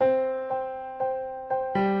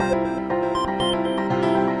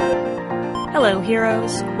Hello,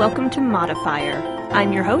 heroes. Welcome to Modifier.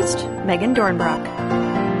 I'm your host, Megan Dornbrock.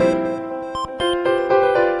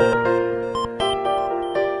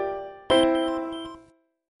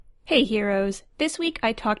 Hey, heroes. This week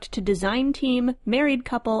I talked to design team, married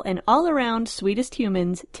couple, and all-around sweetest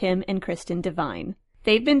humans, Tim and Kristen Devine.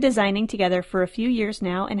 They've been designing together for a few years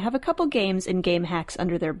now and have a couple games and game hacks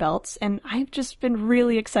under their belts, and I've just been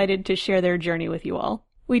really excited to share their journey with you all.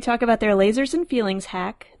 We talk about their Lasers and Feelings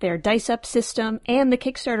hack, their Dice Up system, and the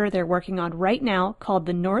Kickstarter they're working on right now called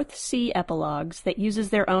the North Sea Epilogues that uses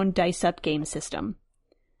their own Dice Up game system.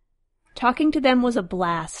 Talking to them was a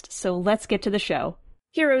blast, so let's get to the show.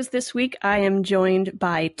 Heroes, this week I am joined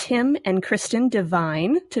by Tim and Kristen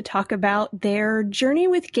Devine to talk about their journey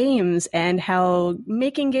with games and how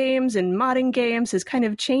making games and modding games has kind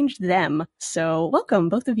of changed them. So welcome,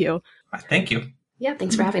 both of you. Thank you. Yeah,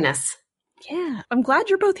 thanks for having us. Yeah, I'm glad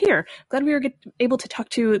you're both here. Glad we were able to talk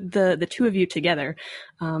to the two of you together.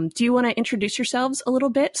 Do you want to introduce yourselves a little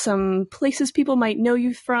bit? Some places people might know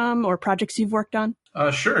you from or projects you've worked on?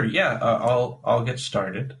 Sure. Yeah, I'll get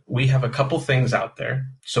started. We have a couple things out there.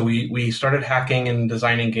 So we started hacking and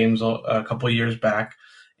designing games a couple years back,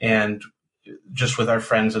 and just with our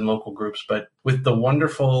friends and local groups. But with the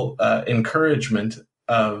wonderful encouragement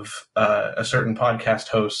of a certain podcast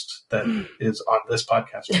host that is on this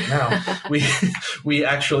podcast right now, we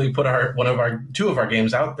actually put two of our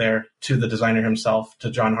games out there to the designer himself,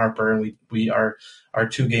 to John Harper, and our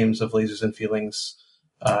two games of Lasers and Feelings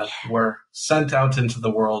were sent out into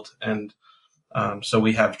the world. And so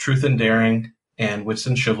we have Truth and Daring and Wits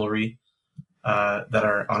and Chivalry that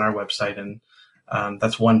are on our website, and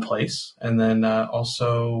that's one place. And then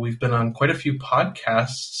also we've been on quite a few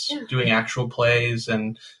podcasts doing actual plays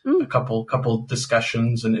and a couple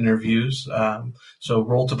discussions and interviews. So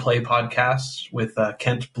Roll to Play podcasts with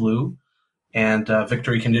Kent Blue, and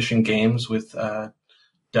Victory Condition Games with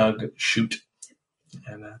Doug Shute.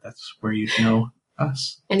 And that's where you know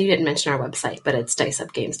us. And you didn't mention our website, but it's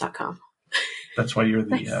diceupgames.com. That's why you're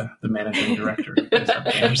the managing director of Dice Up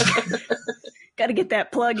Games. Got to get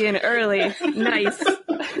that plug in early. Nice.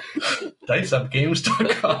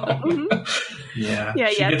 Diceupgames.com. Mm-hmm. Yeah.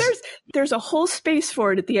 There's a whole space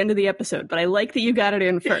for it at the end of the episode, but I like that you got it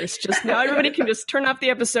in first. Just now everybody can just turn off the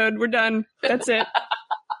episode. We're done. That's it.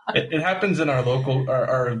 It happens in our local,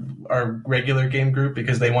 our regular game group,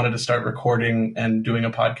 because they wanted to start recording and doing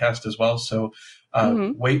a podcast as well. So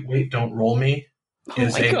Wait, Don't Roll Me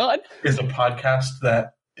is a podcast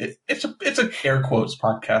that it's a air quotes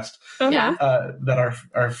podcast that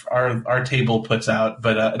our table puts out,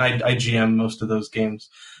 but and I GM most of those games,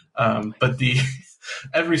 but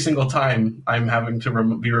every single time I'm having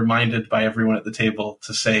to be reminded by everyone at the table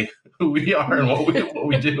to say who we are and what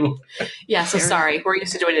we do. Yeah, so sorry, we're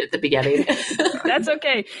used to doing it at the beginning. That's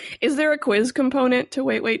okay. Is there a quiz component to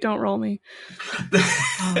Wait, Don't Roll Me?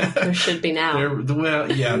 There should be now. There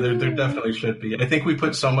definitely should be. I think we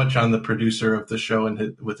put so much on the producer of the show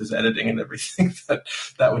and with his editing and everything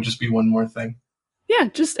that would just be one more thing. Yeah,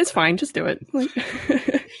 it's fine. Just do it.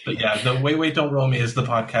 But yeah, the Wait, Don't Roll Me is the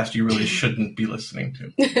podcast you really shouldn't be listening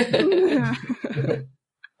to.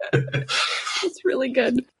 It's really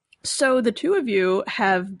good. So the two of you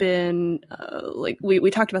have been,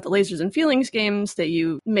 we talked about the Lasers and Feelings games that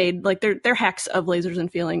you made, like they're hacks of Lasers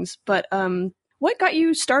and Feelings, but what got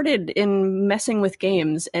you started in messing with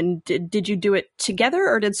games, and did you do it together,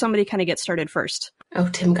 or did somebody kind of get started first? Oh,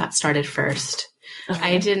 Tim got started first. Okay.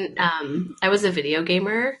 I didn't, I was a video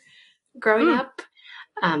gamer growing up,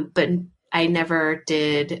 but I never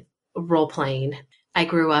did role playing. I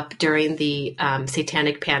grew up during the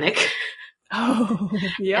Satanic Panic. Oh,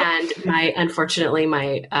 yeah. And unfortunately,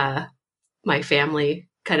 my family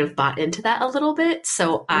kind of bought into that a little bit.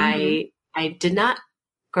 So I did not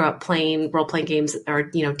grow up playing role-playing games or,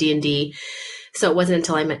 D&D. So it wasn't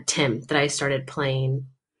until I met Tim that I started playing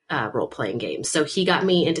role-playing games. So he got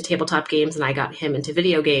me into tabletop games and I got him into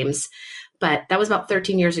video games. But that was about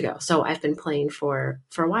 13 years ago. So I've been playing for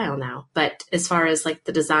a while now. But as far as like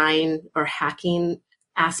the design or hacking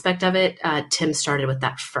aspect of it, Tim started with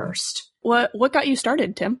that first. What got you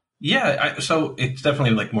started, Tim? Yeah, so it's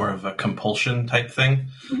definitely like more of a compulsion type thing,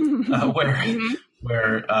 where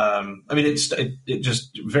it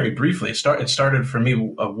just very briefly it started for me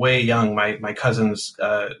way young. My cousins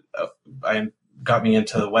got me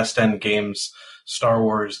into the West End games, Star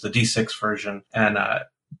Wars, the D6 version, and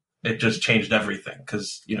it just changed everything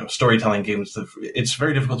because, storytelling games, it's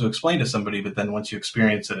very difficult to explain to somebody, but then once you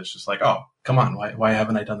experience it, it's just like, oh, come on, why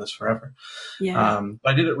haven't I done this forever? Yeah.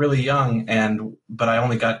 I did it really young, but I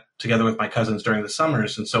only got together with my cousins during the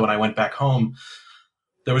summers. And so when I went back home,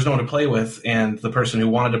 there was no one to play with, and the person who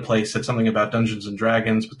wanted to play said something about Dungeons and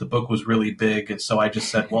Dragons, but the book was really big, and so I just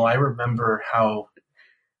said, well, I remember how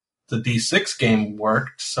the D6 game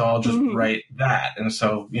worked, so I'll just write that. And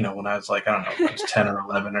so, when I was like, I don't know, I was 10 or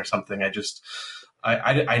 11 or something, I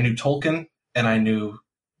knew Tolkien, and I knew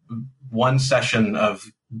one session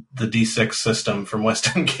of the D6 system from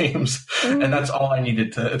West End Games, and that's all I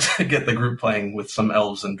needed to get the group playing with some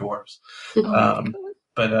elves and dwarves.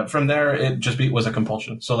 But from there, it just was a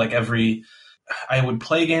compulsion. So like I would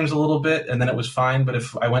play games a little bit, and then it was fine. But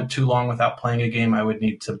if I went too long without playing a game, I would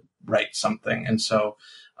need to write something. And so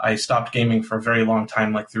I stopped gaming for a very long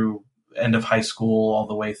time, like through end of high school all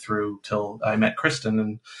the way through till I met Kristen,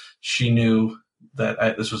 and she knew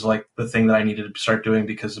that this was like the thing that I needed to start doing,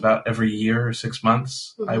 because about every year or 6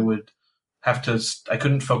 months, I would have to, I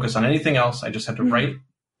couldn't focus on anything else. I just had to write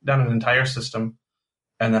down an entire system,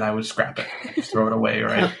 and then I would scrap it, just throw it away, or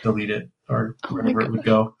I'd delete it, or wherever it would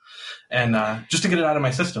go. And just to get it out of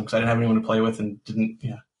my system, because I didn't have anyone to play with and didn't,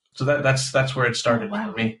 So that's where it started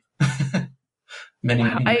for me. Many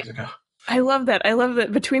years ago. I love that. I love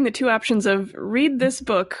that between the two options of read this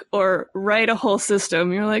book or write a whole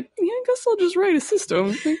system, you're like, yeah, I guess I'll just write a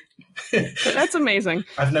system. That's amazing.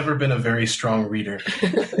 I've never been a very strong reader.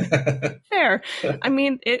 Fair. I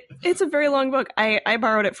mean, it's a very long book. I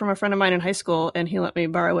borrowed it from a friend of mine in high school, and he let me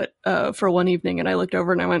borrow it for one evening, and I looked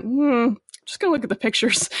over and I went, just gonna look at the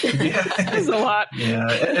pictures. Yeah. That's a lot. Yeah,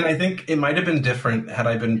 and I think it might have been different had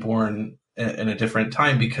I been born in a different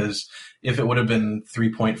time, because if it would have been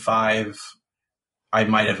 3.5, I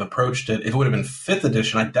might have approached it. If it would have been 5th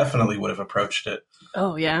edition, I definitely would have approached it.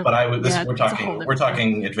 Oh yeah. But we're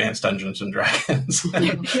talking Advanced Dungeons and Dragons.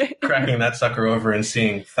 Cracking that sucker over and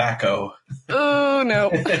seeing THAC0. Oh no.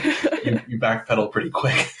 you backpedal pretty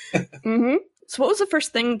quick. So what was the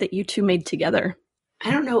first thing that you two made together?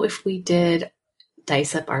 I don't know if we did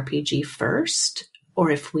Dice Up RPG first, or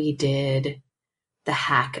if we did the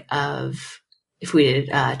hack of, if we did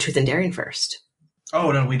Truth and Daring first.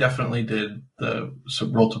 Oh no, we definitely did the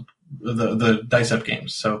Dice Up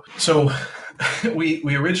games. So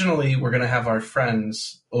we originally were going to have our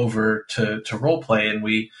friends over to role play, and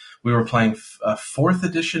we were playing 4th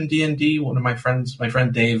edition D&D. One of my friend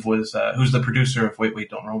Dave was who's the producer of Wait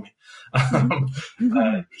Don't Roll Me.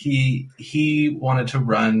 He wanted to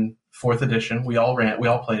run 4th edition. We all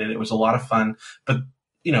played it. It was a lot of fun, but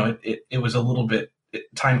it was a little bit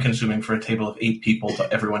time consuming for a table of 8 people to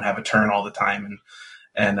everyone have a turn all the time.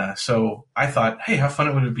 And so I thought, hey, how fun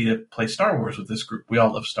it would be to play Star Wars with this group. We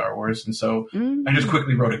all love Star Wars. And so I just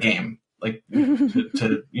quickly wrote a game, like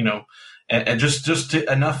to and just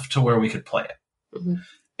enough to where we could play it.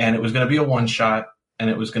 And it was going to be a one shot, and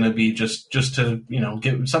it was going to be just to,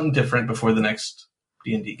 get something different before the next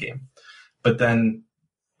D&D game. But then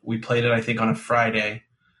we played it, I think, on a Friday,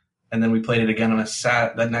 and then we played it again on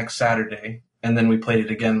that next Saturday. And then we played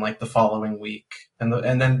it again like the following week. And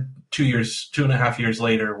then 2.5 years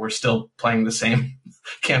later, we're still playing the same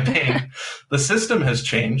campaign. The system has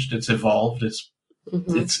changed. It's evolved.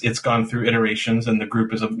 It's gone through iterations, and the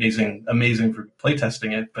group is amazing for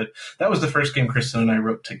playtesting it. But that was the first game Kristen and I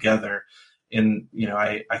wrote together. And,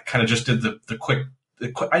 I kind of just did the quick,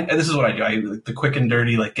 this is what I do. The quick and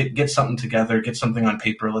dirty, like get something together, get something on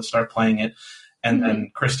paper. Let's start playing it. And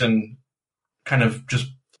then Kristen kind of just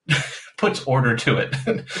puts order to it,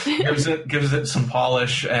 gives it some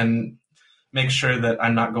polish, and makes sure that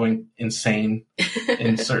I'm not going insane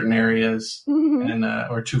in certain areas and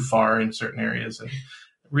or too far in certain areas, and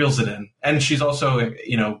reels it in. And she's also,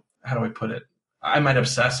 how do I put it? I might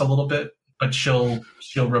obsess a little bit, but she'll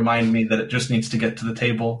remind me that it just needs to get to the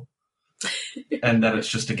table and that it's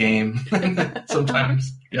just a game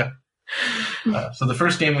sometimes. Yeah. So the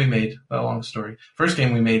first game we made, a long story. First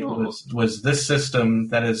game we made was this system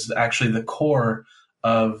that is actually the core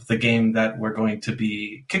of the game that we're going to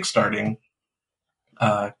be kickstarting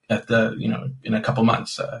at in a couple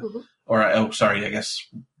months. I guess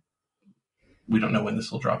we don't know when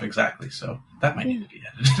this will drop exactly, so that might need to be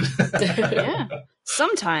edited. Yeah,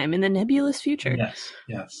 sometime in the nebulous future.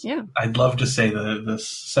 Yes. Yeah, I'd love to say the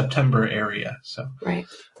September area. So right.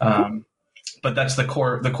 But that's the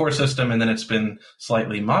core system, and then it's been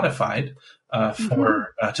slightly modified to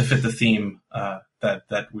fit the theme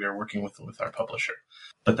that we are working with our publisher.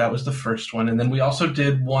 But that was the first one, and then we also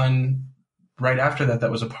did one right after that.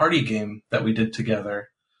 That was a party game that we did together.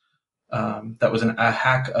 That was a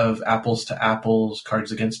hack of Apples to Apples,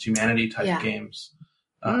 Cards Against Humanity type games,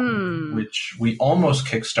 which we almost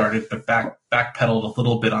kickstarted, but backpedaled a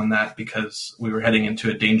little bit on that because we were heading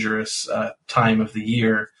into a dangerous time of the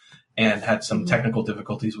year and had some technical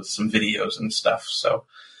difficulties with some videos and stuff. So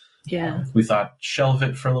Yeah. We thought shelve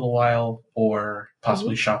it for a little while or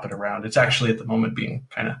possibly shop it around. It's actually at the moment being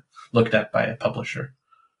kind of looked at by a publisher.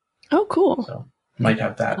 Oh, cool. So might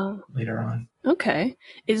have that later on. Okay.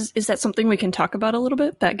 Is that something we can talk about a little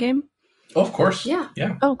bit, that game? Oh, of course. Yeah.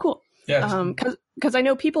 Oh, cool. Yeah. Because I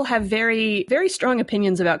know people have very, very strong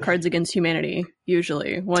opinions about Cards Against Humanity,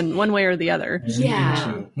 usually, one way or the other.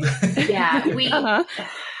 Yeah. Yeah.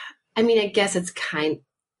 I mean, I guess it's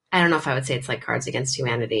I don't know if I would say it's like Cards Against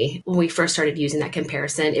Humanity. When we first started using that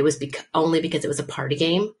comparison, it was only because it was a party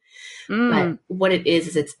game. But what it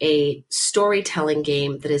is it's a storytelling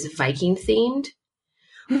game that is Viking themed.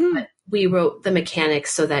 But we wrote the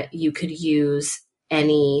mechanics so that you could use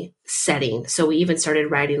any setting. So we even started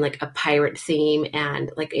writing like a pirate theme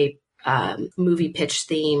and like a movie pitch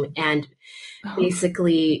theme. And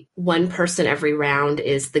basically one person every round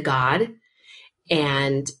is the god.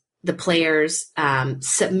 And the players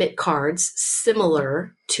submit cards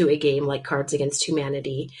similar to a game like Cards Against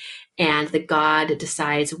Humanity. And the god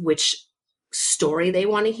decides which story they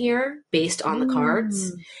want to hear based on the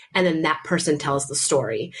cards. And then that person tells the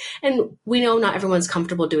story. And we know not everyone's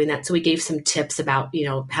comfortable doing that. So we gave some tips about,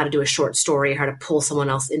 how to do a short story, how to pull someone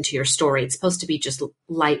else into your story. It's supposed to be just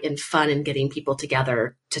light and fun and getting people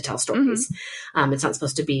together to tell stories. It's not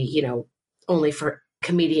supposed to be, only for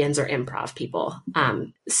comedians or improv people.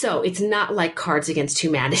 So it's not like Cards Against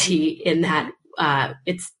Humanity in that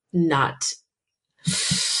it's not...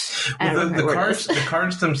 Well, the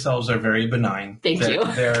cards themselves are very benign. Thank you.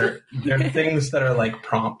 They're things that are like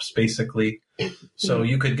prompts, basically. So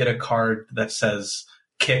you could get a card that says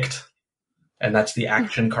kicked, and that's the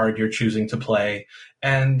action card you're choosing to play.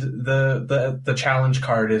 And the challenge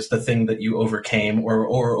card is the thing that you overcame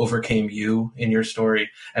or overcame you in your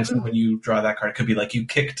story. And so when you draw that card, it could be like you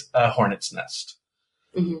kicked a hornet's nest.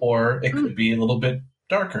 Or it could be a little bit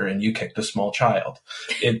darker and you kicked a small child.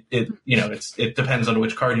 It depends on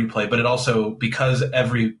which card you play, but it also, because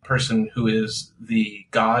every person who is the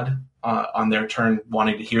god on their turn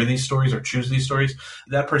wanting to hear these stories or choose these stories,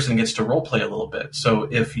 that person gets to role play a little bit. So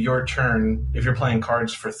if you're playing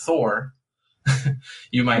cards for Thor,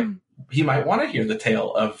 he might want to hear the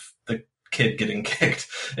tale of the kid getting kicked.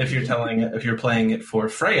 If you're playing it for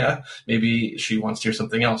Freya, maybe she wants to hear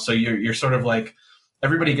something else. So you're sort of like,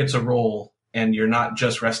 everybody gets a role. And you're not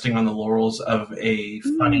just resting on the laurels of a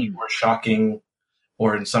funny or shocking,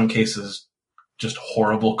 or in some cases, just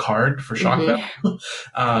horrible card for shock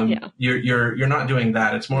value. You're not doing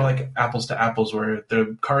that. It's more like apples to apples, where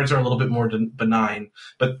the cards are a little bit more benign.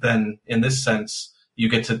 But then, in this sense, you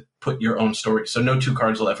get to put your own story. So no two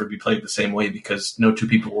cards will ever be played the same way, because no two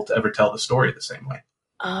people will ever tell the story the same way.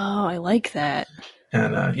 Oh, I like that.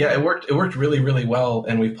 And it worked. It worked really, really well,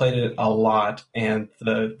 and we played it a lot. And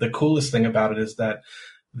the coolest thing about it is that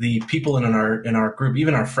the people in our group,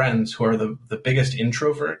 even our friends who are the biggest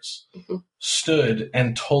introverts, stood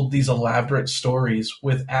and told these elaborate stories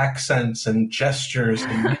with accents and gestures.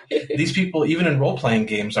 And these people, even in role playing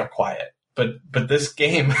games, are quiet. But this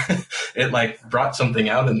game, it like brought something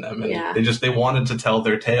out in them, and they wanted to tell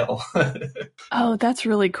their tale. Oh, that's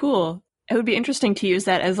really cool. It would be interesting to use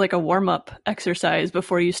that as like a warm-up exercise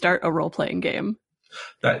before you start a role-playing game.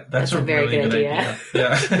 That's a very really good idea.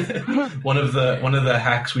 Yeah. One of the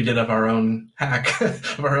hacks we did of our own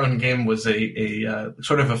game was a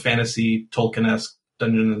sort of a fantasy Tolkien-esque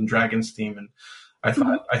Dungeons and Dragons theme, and I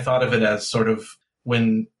thought of it as sort of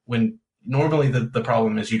when normally the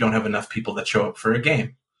problem is you don't have enough people that show up for a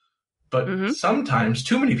game. But sometimes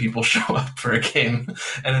too many people show up for a game.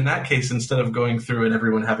 And in that case, instead of going through and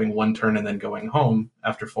everyone having one turn and then going home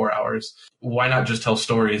after 4 hours, why not just tell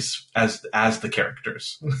stories as the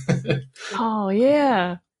characters? Oh,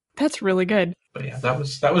 yeah. That's really good. But yeah, that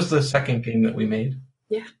was the second game that we made.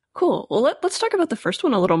 Yeah. Cool. Well, let's talk about the first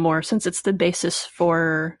one a little more, since it's the basis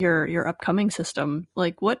for your upcoming system.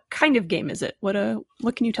 Like, what kind of game is it? What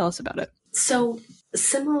can you tell us about it? So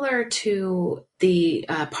similar to the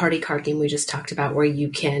party card game we just talked about, where you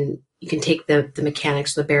can take the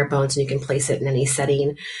mechanics, the bare bones, and you can place it in any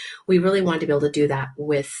setting. We really wanted to be able to do that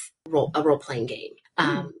with a role-playing game.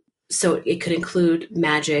 So it could include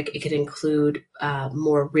magic. It could include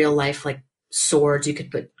more real life, like swords. You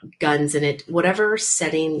could put guns in it. Whatever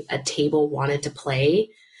setting a table wanted to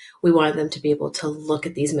play, we wanted them to be able to look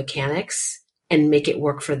at these mechanics and make it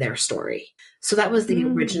work for their story. So that was the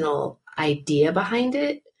original idea behind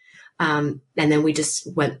it. And then we just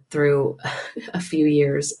went through a few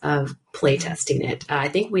years of play testing it. I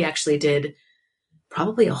think we actually did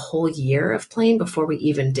probably a whole year of playing before we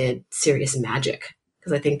even did serious magic,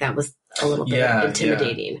 because I think that was a little bit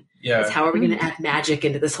intimidating. Yeah. How are we going to add magic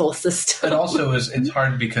into this whole system? It also it's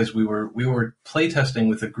hard because we were playtesting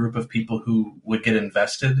with a group of people who would get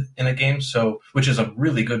invested in a game, so which is a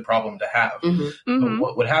really good problem to have. But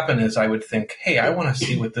what would happen is I would think, hey, I want to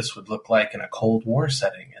see what this would look like in a Cold War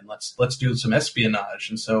setting, and let's do some espionage,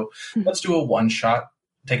 and so let's do a one shot.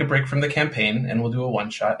 Take a break from the campaign and we'll do a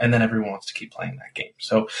one shot, and then everyone wants to keep playing that game.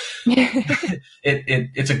 So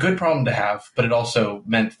it's a good problem to have, but it also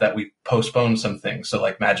meant that we postponed some things. So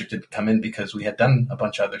like Magic didn't come in because we had done a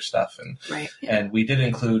bunch of other stuff, and we did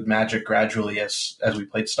include Magic gradually as we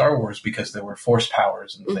played Star Wars because there were force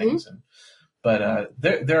powers and things. But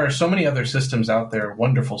there are so many other systems out there,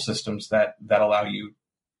 wonderful systems that allow you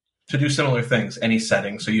to do similar things, any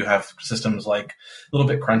setting. So you have systems like a little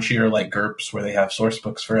bit crunchier, like GURPS, where they have source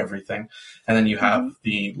books for everything. And then you have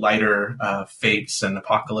the lighter Fates and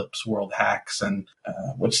Apocalypse World hacks. And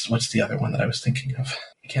what's the other one that I was thinking of?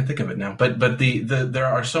 I can't think of it now. But there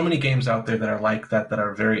are so many games out there that are like that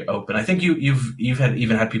are very open. I think you've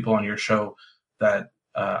even had people on your show that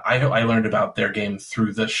I learned about their game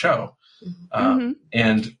through the show.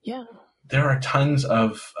 And there are tons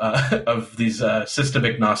of these system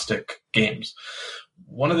agnostic games.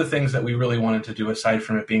 One of the things that we really wanted to do, aside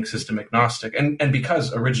from it being system agnostic, and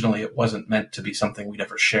because originally it wasn't meant to be something we'd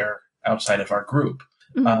ever share outside of our group,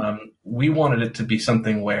 we wanted it to be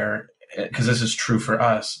something where, because this is true for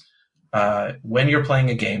us, when you're playing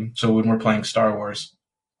a game, so when we're playing Star Wars,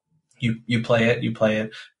 you play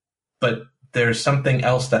it, but there's something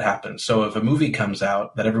else that happens. So if a movie comes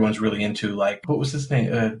out that everyone's really into, like, what was his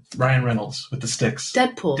name? Ryan Reynolds with the sticks.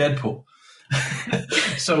 Deadpool.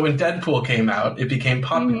 So when Deadpool came out, it became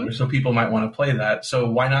popular, so people might want to play that.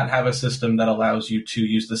 So why not have a system that allows you to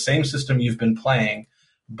use the same system you've been playing,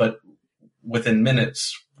 but within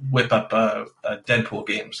minutes whip up a Deadpool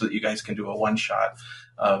game so that you guys can do a one-shot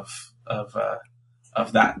of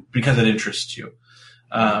that because it interests you.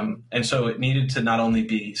 And so it needed to not only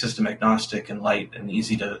be system agnostic and light and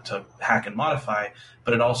easy to hack and modify,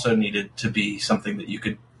 but it also needed to be something that you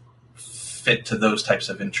could fit to those types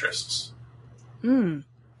of interests.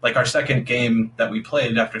 Like our second game that we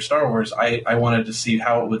played after Star Wars, I wanted to see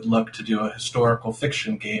how it would look to do a historical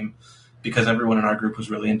fiction game because everyone in our group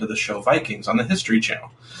was really into the show Vikings on the History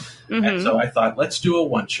Channel. And so I thought, let's do a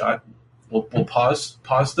one-shot. We'll pause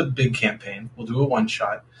the big campaign. We'll do a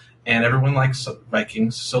one-shot. And everyone likes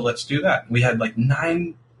Vikings, so let's do that. We had like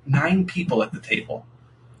nine people at the table.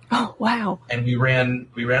 Oh, wow. And we ran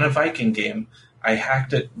a Viking game. We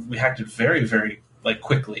hacked it very, very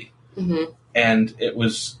quickly. And it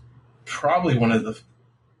was probably one of the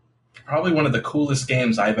coolest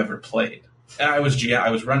games I've ever played. And I was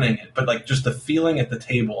running it, but just the feeling at the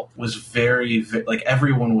table was very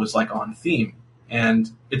everyone was on theme.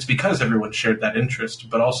 And it's because everyone shared that interest,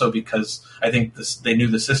 but also because I think they knew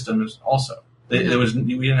the systems also. We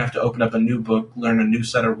didn't have to open up a new book, learn a new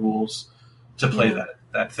set of rules to play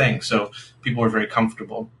that thing. So people were very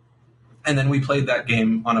comfortable. And then we played that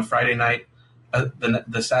game on a Friday night,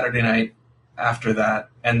 the Saturday night after that,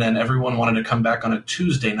 and then everyone wanted to come back on a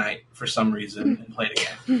Tuesday night for some reason and play it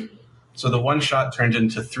again. So the one shot turned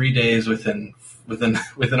into 3 days within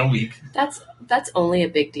a week. That's only a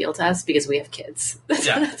big deal to us because we have kids. That's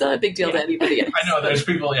not a big deal to anybody else. I know there's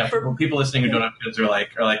people. People listening who don't have kids are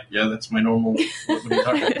like, yeah, that's my normal. What are you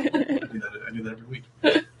talking about? I do that every week.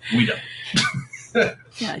 We don't.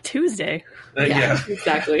 Yeah, Tuesday. Yeah,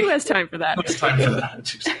 exactly. Who has time for that? Who has time for that on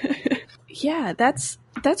Tuesday? Yeah, that's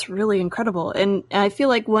really incredible. And I feel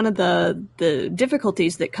like one of the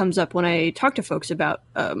difficulties that comes up when I talk to folks about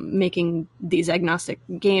making these agnostic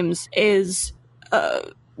games is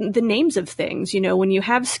the names of things. When you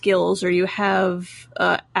have skills or you have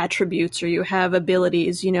attributes or you have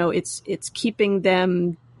abilities, it's keeping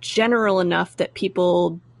them general enough that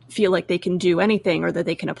people feel like they can do anything or that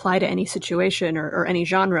they can apply to any situation or any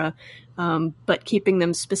genre, but keeping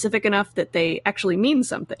them specific enough that they actually mean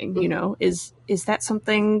something. Is that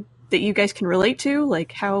something that you guys can relate to?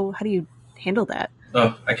 Like how do you handle that?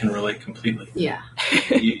 Oh, I can relate completely. Yeah.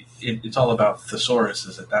 It's all about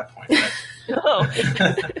thesauruses at that point, right? Oh.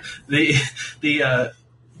 the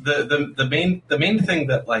main thing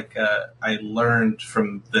that I learned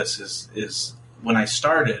from this is when I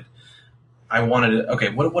started, I wanted to,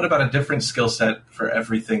 what about a different skill set for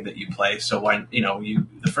everything that you play? So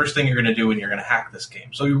the first thing you're going to do when you're going to hack this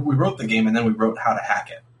game. So we wrote the game and then we wrote how to hack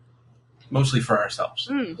it, mostly for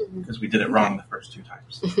ourselves because we did it wrong the first 2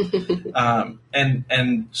 times.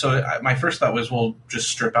 And so my first thought was, well, just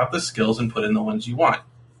strip out the skills and put in the ones you want.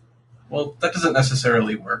 Well, that doesn't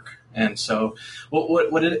necessarily work. And so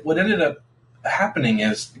what ended up happening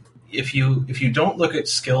is if you don't look at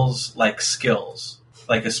skills like skills,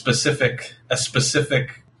 like a specific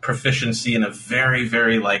proficiency in a very,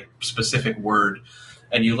 very like specific word,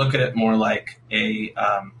 and you look at it more like an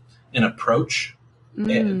approach,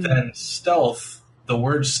 then stealth, the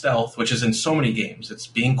word stealth, which is in so many games, it's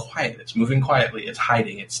being quiet, it's moving quietly, it's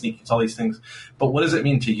hiding, it's sneaking, it's all these things. But what does it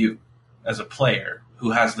mean to you as a player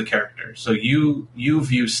who has the character? So you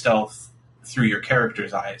view stealth through your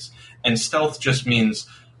character's eyes, and stealth just means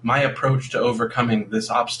my approach to overcoming this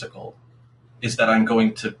obstacle is that I'm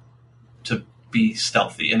going to be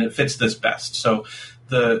stealthy, and it fits this best. So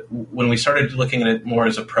when we started looking at it more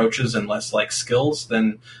as approaches and less like skills,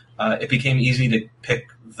 then it became easy to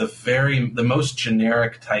pick the most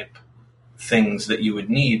generic type things that you would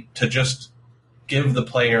need to just give the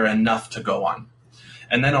player enough to go on.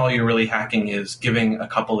 And then all you're really hacking is giving a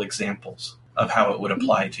couple examples of how it would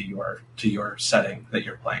apply to your setting that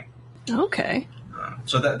you're playing. Okay.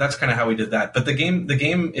 So that's kind of how we did that. But the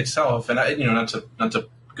game itself, and not to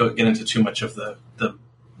get into too much of the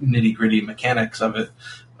nitty gritty mechanics of it,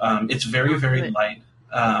 it's very, very light.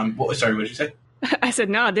 Sorry, what did you say? I said,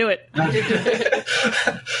 no, do it.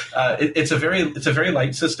 It's a very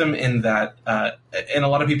light system in that, and a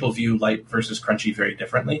lot of people view light versus crunchy very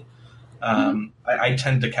differently. I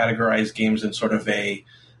tend to categorize games in sort of a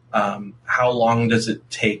how long does it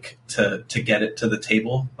take to get it to the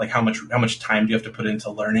table? Like how much time do you have to put into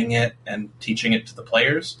learning it and teaching it to the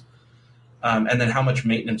players? And then how much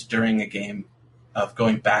maintenance during a game of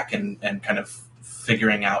going back and kind of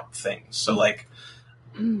figuring out things. So like,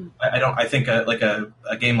 I think a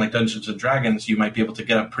game like Dungeons and Dragons, you might be able to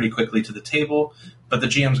get up pretty quickly to the table, but the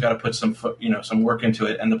GM's got to put some work into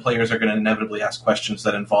it, and the players are going to inevitably ask questions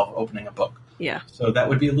that involve opening a book. Yeah. So that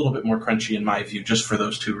would be a little bit more crunchy in my view, just for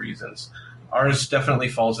those two reasons. Ours definitely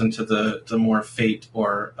falls into the more Fate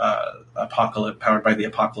or Apocalypse, Powered by the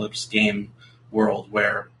Apocalypse game world,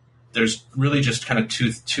 where there's really just kind of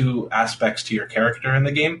two aspects to your character in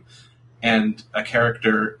the game, and a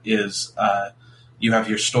character is you have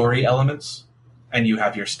your story elements and you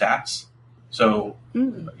have your stats. So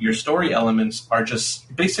your story elements are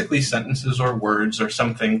just basically sentences or words or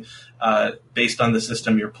something based on the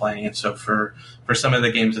system you're playing. And so for some of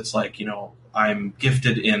the games, it's like, I'm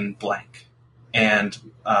gifted in blank, and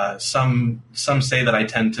some say that I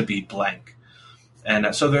tend to be blank.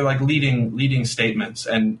 And so they're like leading statements,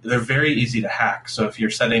 and they're very easy to hack. So if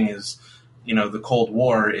your setting is, the Cold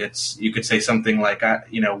War, you could say something like,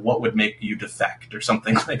 what would make you defect or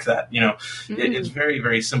something like that. It's very,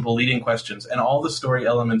 very simple leading questions. And all the story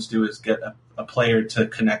elements do is get a player to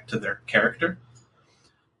connect to their character.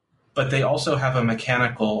 But they also have a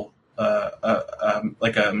mechanical, a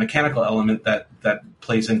mechanical element that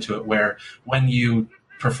plays into it, where when you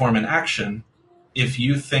perform an action, if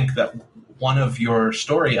you think that one of your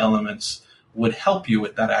story elements would help you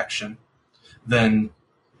with that action, then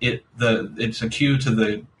it's a cue to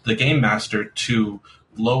the game master to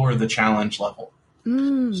lower the challenge level.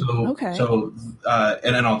 Okay. So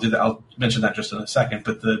and then I'll do that. I'll mention that just in a second.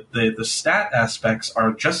 But the stat aspects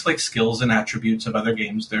are just like skills and attributes of other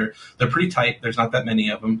games. They're pretty tight. There's not that many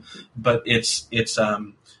of them, but it's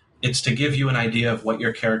to give you an idea of what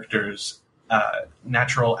your character's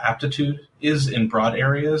natural aptitude is in broad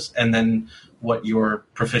areas, and then what your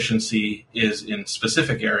proficiency is in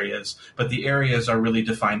specific areas, but the areas are really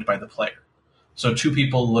defined by the player. So two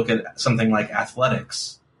people look at something like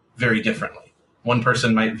athletics very differently. One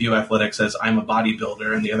person might view athletics as I'm a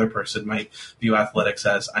bodybuilder, and the other person might view athletics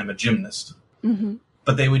as I'm a gymnast. Mm-hmm.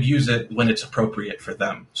 But they would use it when it's appropriate for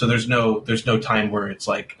them. So there's no time where it's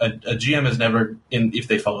like a GM is never, if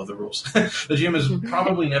they follow the rules, the GM is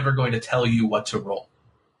probably never going to tell you what to roll.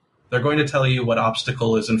 They're going to tell you what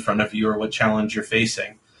obstacle is in front of you or what challenge you're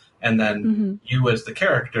facing. And then you as the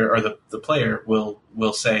character or the player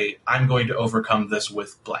will say, I'm going to overcome this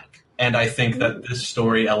with blank. And I think that this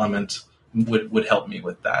story element would help me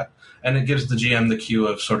with that. And it gives the GM the cue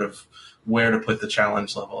of sort of where to put the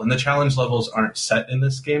challenge level. And the challenge levels aren't set in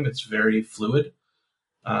this game. It's very fluid.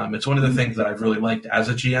 It's one of the things that I've really liked as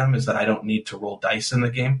a GM is that I don't need to roll dice in the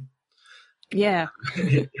game. Yeah.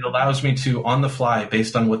 It allows me to, on the fly,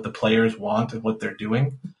 based on what the players want and what they're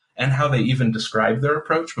doing, and how they even describe their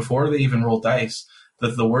approach before they even roll dice,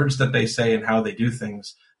 that the words that they say and how they do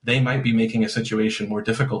things, they might be making a situation more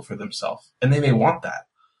difficult for themselves. And they may want that.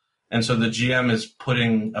 And so the GM is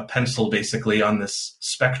putting a pencil basically on this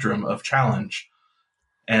spectrum of challenge,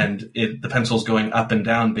 and the pencil's going up and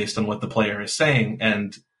down based on what the player is saying,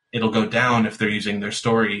 and it'll go down if they're using their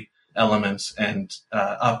story elements, and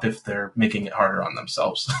up if they're making it harder on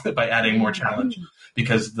themselves by adding more challenge,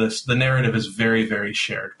 because the narrative is very, very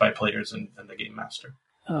shared by players and the game master.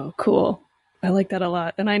 Oh, cool. I like that a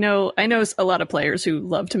lot. And I know a lot of players who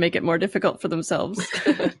love to make it more difficult for themselves.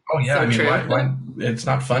 Oh yeah, So I mean, true. why? It's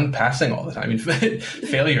not fun passing all the time. I mean,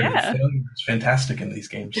 failure is fantastic in these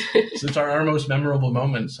games. Since our most memorable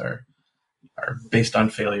moments are based on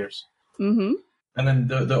failures. Mm-hmm. And then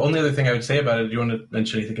the only other thing I would say about it, do you want to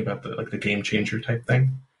mention anything about the game changer type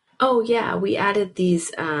thing? Oh yeah, we added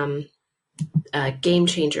these game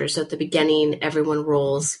changers. So at the beginning, everyone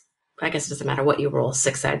rolls. I guess it doesn't matter what you roll,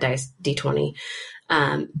 6-sided dice, D20.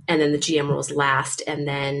 And then the GM rolls last, and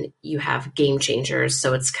then you have game changers.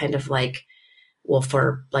 So it's kind of like, well,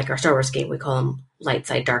 for like our Star Wars game, we call them light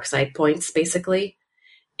side, dark side points, basically.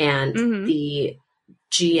 And the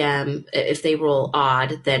GM, if they roll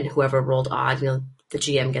odd, then whoever rolled odd, the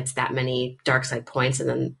GM gets that many dark side points, and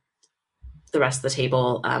then the rest of the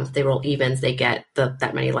table, if they roll evens, they get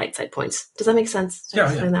that many light side points. Does that make sense? Did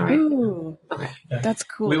I explain that right? Ooh, okay. Yeah. That's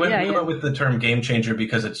cool. We went with the term game changer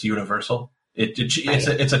because it's universal.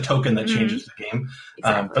 It's a token that changes the game,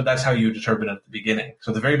 Exactly. but that's how you determine it at the beginning.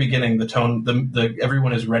 So at the very beginning, the tone,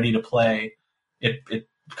 everyone is ready to play. It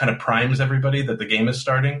kind of primes everybody that the game is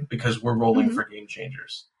starting because we're rolling for game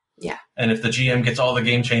changers. Yeah. And if the GM gets all the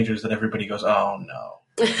game changers, then everybody goes, oh no.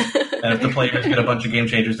 And if the players get a bunch of game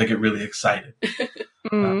changers, they get really excited.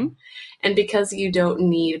 And because you don't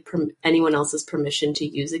need anyone else's permission to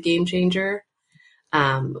use a game changer,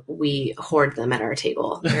 we hoard them at our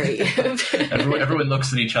table. Everyone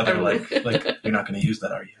looks at each other like you're not going to use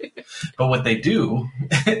that, are you? But what they do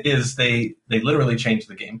is they literally change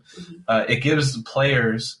the game. It gives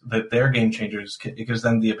players their game changers. It gives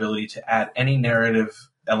them the ability to add any narrative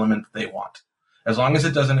element they want, as long as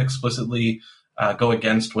it doesn't explicitly go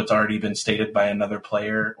against what's already been stated by another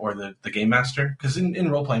player or the game master. Because in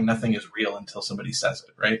role playing, nothing is real until somebody says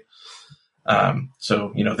it, right?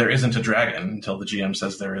 So, there isn't a dragon until the GM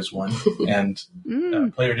says there is one, and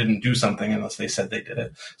the player didn't do something unless they said they did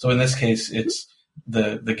it. So in this case, it's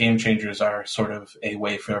the game changers are sort of a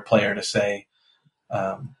way for a player to say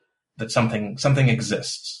that something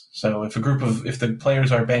exists. So if the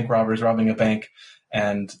players are bank robbers robbing a bank,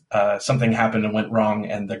 and something happened and went wrong,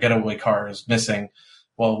 and the getaway car is missing,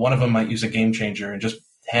 well, one of them might use a game changer and just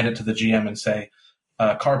hand it to the GM and say,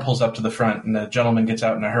 car pulls up to the front, and the gentleman gets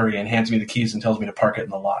out in a hurry and hands me the keys and tells me to park it in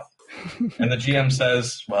the lot. And the GM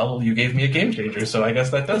says, well, you gave me a game changer, so I guess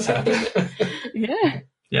that does happen. Yeah.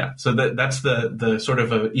 Yeah, so that's the sort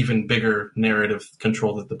of a even bigger narrative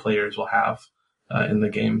control that the players will have in the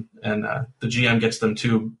game. And the GM gets them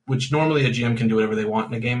too, which normally a GM can do whatever they want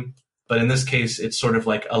in a game. But in this case, it's sort of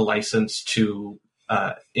like a license to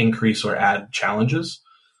increase or add challenges.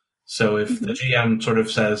 So if the GM sort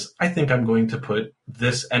of says, I think I'm going to put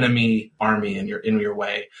this enemy army in your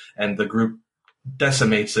way, and the group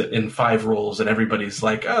decimates it in 5 rolls, and everybody's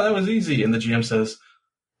like, oh, that was easy. And the GM says,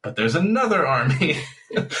 but there's another army.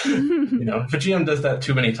 If a GM does that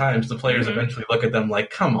too many times, the players eventually look at them like,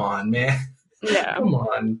 come on, man. Yeah. Come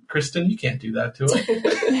on, Kristen, you can't do that to us.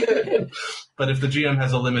 But if the GM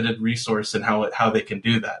has a limited resource in how they can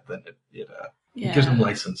do that, then it gives them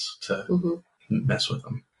license to mess with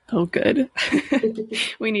them. Oh, good.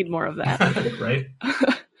 We need more of that. Right?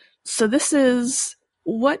 So this is,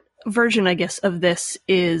 what version, I guess, of this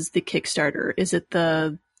is the Kickstarter? Is it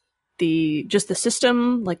just the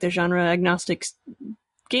system, like the genre agnostic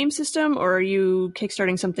game system, or are you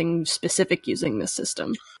kickstarting something specific using this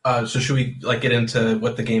system? So should we get into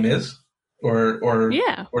what the game is, or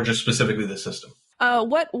just specifically the system?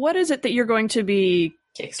 What is it that you're going to be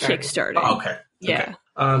kickstarting? Oh, okay. Yeah.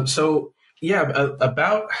 Okay. So yeah,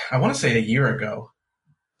 about I want to say a year ago,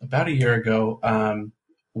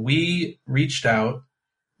 we reached out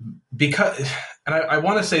because, and I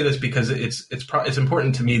want to say this because it's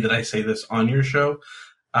important to me that I say this on your show.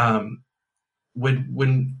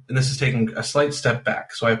 When and this is taking a slight step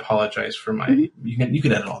back, so I apologize for my. You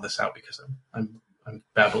can edit all this out because I'm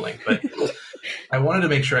babbling, but I wanted to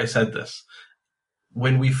make sure I said this.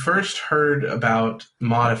 When we first heard about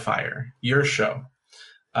Modifier, your show,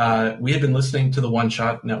 we had been listening to the One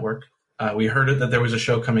Shot Network. We heard that there was a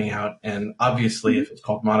show coming out, and obviously, if it's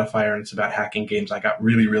called Modifier and it's about hacking games, I got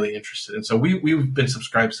really, really interested. And so we've been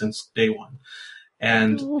subscribed since day one,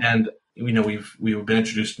 and we've been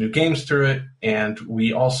introduced to new games through it, and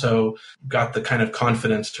we also got the kind of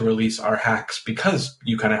confidence to release our hacks because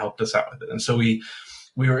you kind of helped us out with it. And so we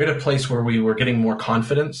were at a place where we were getting more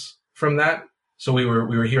confidence from that. So we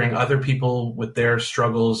were hearing other people with their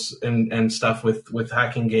struggles and stuff with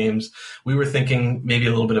hacking games. We were thinking maybe a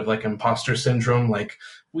little bit of like imposter syndrome, like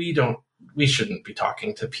we don't we shouldn't be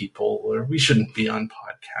talking to people, or we shouldn't be on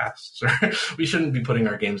podcasts, or we shouldn't be putting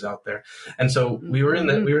our games out there. And so we were in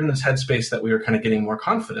this headspace that we were kind of getting more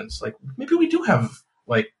confidence. Like maybe we do have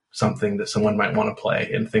like something that someone might want to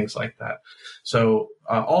play and things like that. So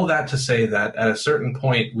all that to say that at a certain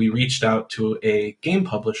point, we reached out to a game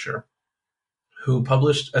publisher who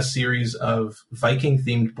published a series of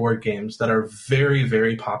Viking-themed board games that are very,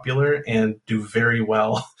 very popular and do very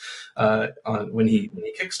well when he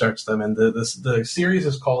kickstarts them. And the series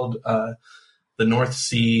is called the North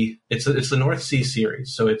Sea. It's the North Sea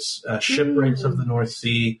series. So it's Shipwrights of the North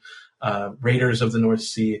Sea, Raiders of the North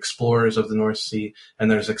Sea, Explorers of the North Sea, and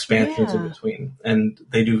there's expansions in between. And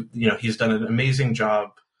they do, he's done an amazing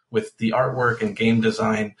job with the artwork and game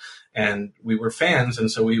design. And we were fans, and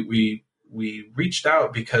so we reached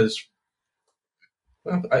out because,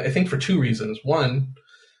 well, I think for two reasons. One,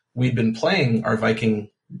 we'd been playing our Viking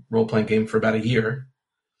role-playing game for about a year,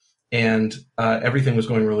 and everything was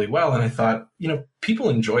going really well. And I thought, people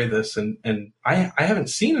enjoy this, and I haven't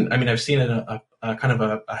seen it. I mean, I've seen it a kind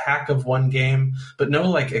of a hack of one game, but no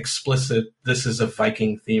like explicit, this is a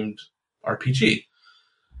Viking-themed RPG.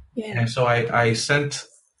 Yeah. And so I sent,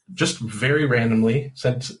 just very randomly,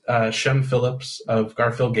 sent Shem Phillips of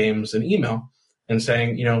Garphill Games an email and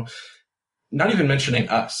saying, not even mentioning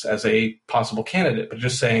us as a possible candidate, but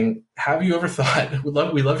just saying, have you ever thought,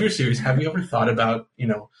 we love your series, have you ever thought about,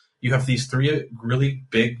 you have these 3 really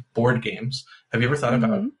big board games, have you ever thought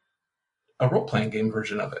about a role-playing game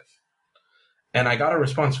version of it? And I got a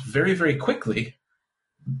response very, very quickly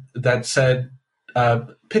that said,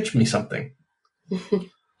 pitch me something.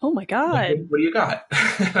 Oh my God. Like, what do you got?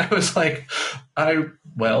 And I was like, I'm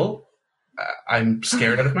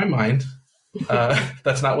scared out of my mind.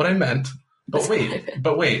 That's not what I meant. But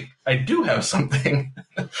wait, I do have something.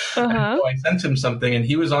 So I sent him something, and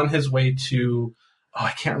he was on his way to,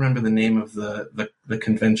 I can't remember the name of the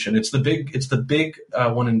convention. It's the big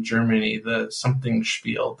one in Germany, the something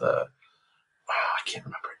Spiel, I can't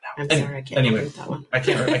remember it now. I'm sorry, I can't remember that one. I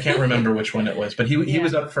can't remember which one it was, but he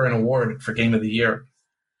was up for an award for Game of the Year.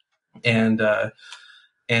 And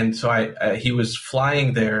so he was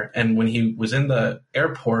flying there, and when he was in the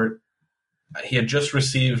airport, he had just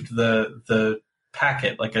received the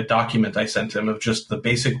packet, like a document I sent him of just the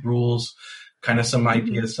basic rules, kind of some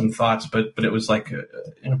ideas, some thoughts, but it was like a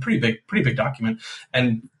pretty big document.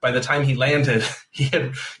 And by the time he landed,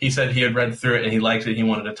 he said he had read through it and he liked it. He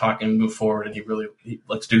wanted to talk and move forward, and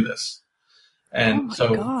let's do this. And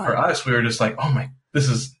so for us, we were just like, this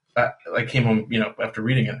is. I came home, after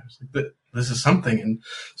reading it, I was like, this is something. And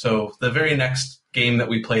so the very next game that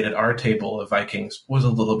we played at our table of Vikings was a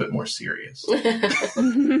little bit more serious. But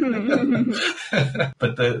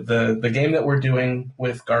the game that we're doing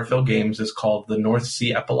with Garphill Games is called the North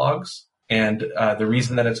Sea Epilogues. And the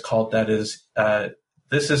reason that it's called that is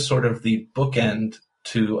this is sort of the bookend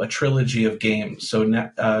to a trilogy of games. So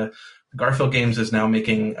Garphill Games is now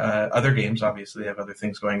making other games. Obviously, they have other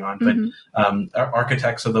things going on. But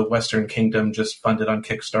Architects of the Western Kingdom just funded on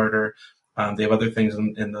Kickstarter. They have other things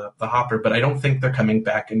in the hopper, but I don't think they're coming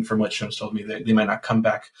back. And from what Shem's told me, they might not come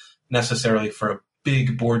back necessarily for a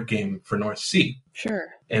big board game for North Sea. Sure.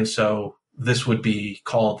 And so this would be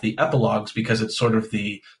called the Epilogues because it's sort of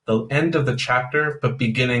the end of the chapter, but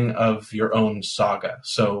beginning of your own saga.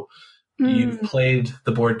 So you've played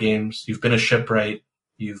the board games, you've been a shipwright,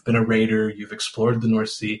 you've been a raider, you've explored the North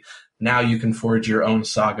Sea. Now you can forge your own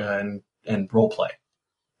saga and role play.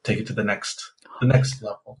 Take it to the next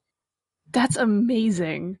level. That's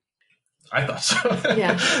amazing. I thought so.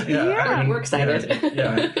 Yeah. I mean, we're excited.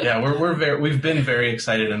 We've been very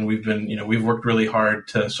excited, and we've been, we've worked really hard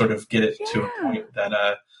to sort of get it to a point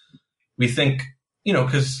that we think,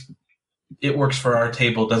 because it works for our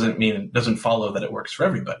table doesn't follow that it works for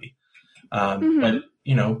everybody. But,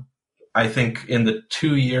 I think in the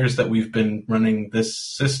 2 years that we've been running this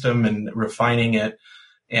system and refining it,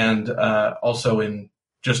 and also in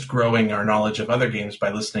just growing our knowledge of other games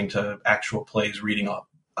by listening to actual plays, reading a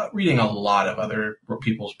lot of other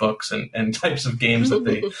people's books and types of games that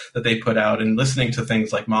they put out, and listening to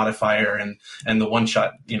things like Modifier and the one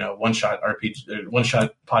shot RPG, one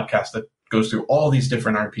shot podcast that goes through all these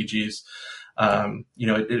different RPGs.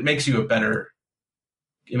 It makes you a better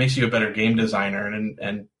game designer,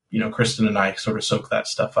 and Kristen and I sort of soak that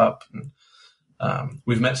stuff up. And,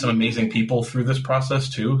 we've met some amazing people through this process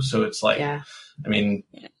too. So it's like,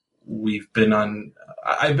 we've been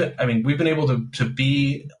able to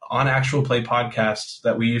be on actual play podcasts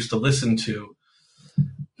that we used to listen to,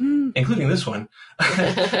 including this one.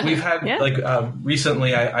 We've had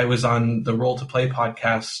recently I was on the Roll to Play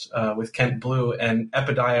podcast with Kent Blue, and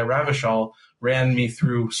Epediah Ravishal ran me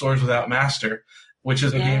through Swords Without Master, which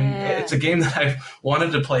is a game. It's a game that I've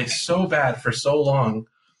wanted to play so bad for so long,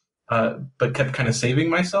 but kept kind of saving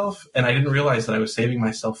myself, and I didn't realize that I was saving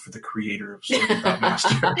myself for the creator of Swords Without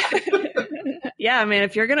Master. Yeah, I mean,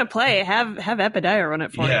 if you're gonna play, have Epidiah run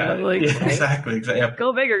it for you. Like, exactly. Yeah.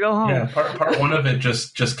 Go big or go home. Yeah, part one of it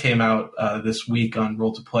just came out this week on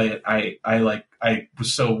Roll to Play It. I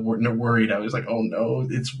was so worried. I was like, oh no,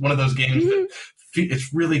 it's one of those games that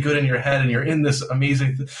it's really good in your head and you're in this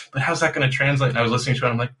amazing but how's that going to translate? And I was listening to it,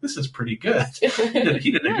 I'm like, this is pretty good.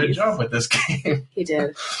 He did a good job with this game. He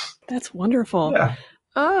did. That's wonderful. Yeah.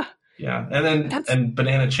 Yeah. And then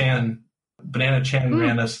Banana Chan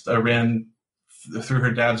ran through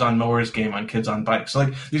her Dad's on Mowers game on Kids on Bikes. So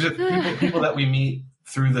like these are people that we meet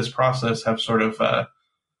through this process have sort of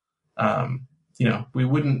we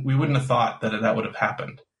wouldn't have thought that would have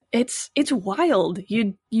happened. It's wild.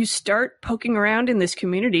 You start poking around in this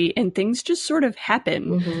community and things just sort of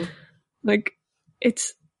happen. Mm-hmm. Like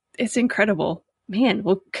it's incredible. Man,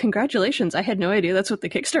 well, congratulations. I had no idea that's what the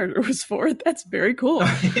Kickstarter was for. That's very cool.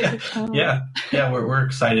 Yeah, we're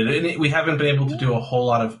excited. And we haven't been able to do a whole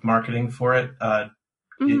lot of marketing for it.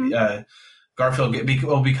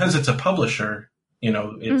 Garphill, because it's a publisher,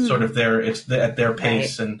 it's sort of at their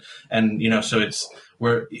pace, right. and so this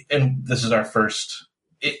is our first.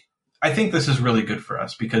 I think this is really good for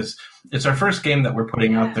us because it's our first game that we're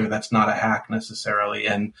putting out there that's not a hack necessarily,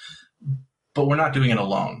 but we're not doing it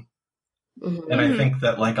alone. Mm-hmm. And I think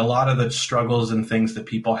that like a lot of the struggles and things that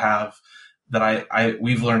people have that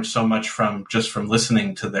we've learned so much from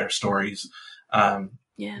listening to their stories.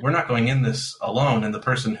 We're not going in this alone. And the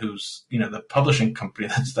person who's, the publishing company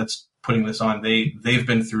that's putting this on, they've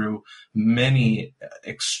been through many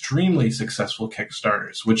extremely successful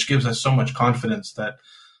Kickstarters, which gives us so much confidence that,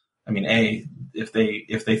 I mean, if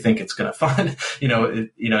they think it's going to fund,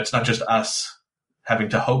 it's not just us having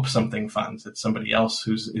to hope something funds. It's somebody else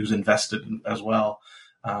who's invested as well.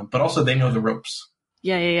 But also they know the ropes.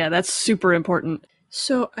 Yeah. That's super important.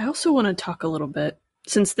 So I also want to talk a little bit,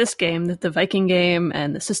 since this game, the Viking game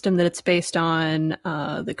and the system that it's based on,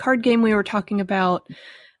 the card game we were talking about,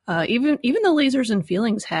 even the lasers and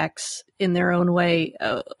feelings hacks in their own way,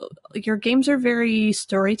 your games are very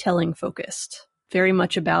storytelling focused, very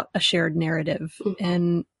much about a shared narrative. Mm-hmm.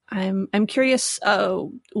 And I'm curious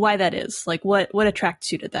why that is. Like, what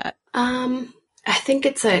attracts you to that? I think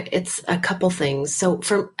it's a couple things. So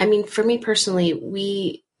for me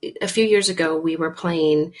personally, a few years ago we were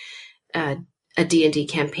playing a D&D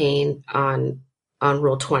campaign on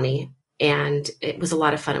Roll20, and it was a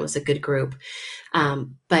lot of fun. It was a good group,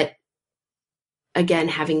 but again,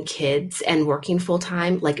 having kids and working full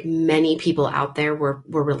time, like many people out there, were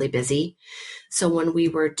really busy. So when we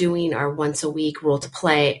were doing our once a week Roll to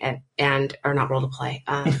Play or not Roll to Play,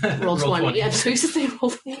 Roll20. Yeah, I'm so used to saying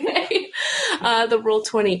Roll to Play. The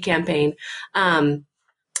Roll20 campaign. I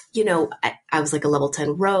was like a level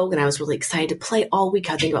 10 rogue, and I was really excited to play all week.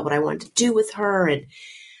 I think about what I wanted to do with her, and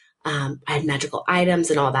I had magical items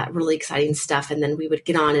and all that really exciting stuff. And then we would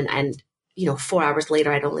get on, and 4 hours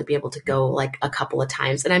later, I'd only be able to go like a couple of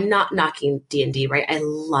times. And I'm not knocking D&D, right? I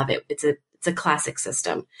love it. It's a classic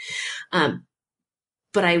system.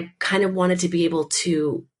 But I kind of wanted to be able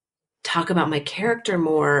to talk about my character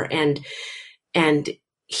more and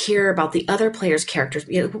hear about the other players' characters.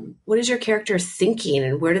 What is your character thinking,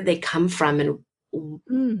 and where did they come from, and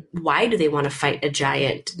why do they want to fight a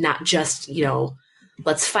giant? Not just,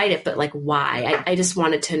 let's fight it, but like why? I just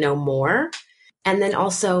wanted to know more. And then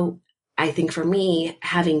also, I think for me,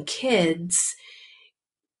 having kids,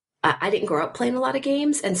 I didn't grow up playing a lot of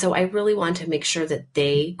games. And so I really wanted to make sure that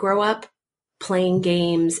they grow up playing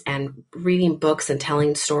games and reading books and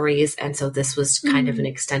telling stories. And so this was kind of an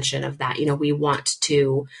extension of that. We want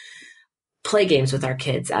to play games with our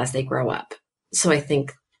kids as they grow up. So I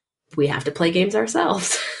think we have to play games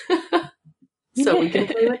ourselves so we can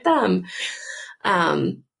play with them.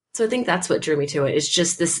 So I think that's what drew me to it. It's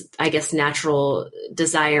just this, I guess, natural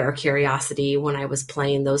desire or curiosity when I was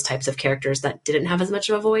playing those types of characters that didn't have as much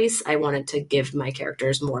of a voice. I wanted to give my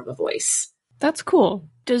characters more of a voice. That's cool.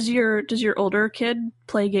 Does your older kid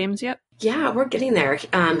play games yet? Yeah, we're getting there.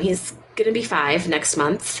 He's going to be 5 next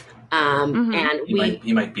month. And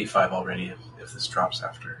he might be 5 already if this drops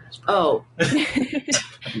after his birthday.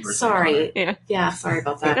 Oh, sorry. Yeah, sorry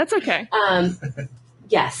about that. That's okay.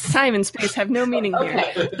 Yes. Time and space have no meaning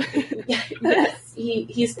here. Yes,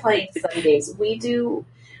 he's playing some games.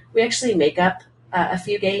 We actually make up a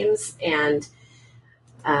few games and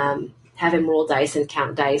have him roll dice and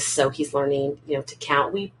count dice, so he's learning, to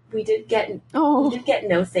count. We did get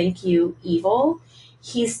No Thank You Evil.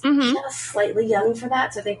 He's just slightly young for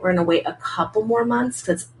that, so I think we're going to wait a couple more months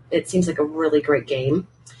because it seems like a really great game.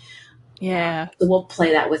 Yeah. So we'll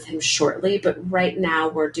play that with him shortly, but right now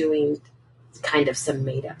we're doing kind of some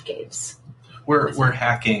made-up games. We're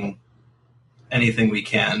hacking anything we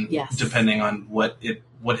can, yes, depending on what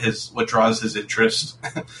draws his interest.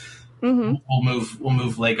 Mm-hmm. We'll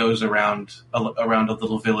move Legos around a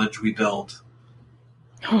little village we build.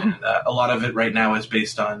 And, a lot of it right now is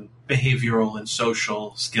based on behavioral and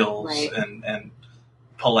social skills, right, and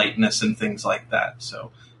politeness and things like that.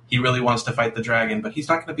 So he really wants to fight the dragon, but he's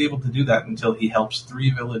not going to be able to do that until he helps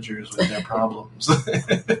 3 villagers with their problems.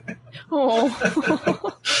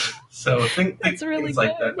 Oh. So things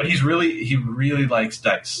like that. But he really likes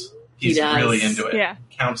dice. He's really into it. Yeah.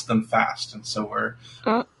 Counts them fast, and so we're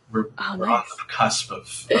on the cusp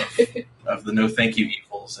of the no thank you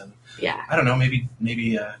evils, and I don't know,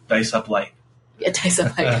 maybe Dice Up Light. Yeah, Dice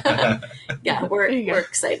Up Light. Yeah, we're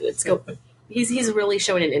excited. It's go. He's really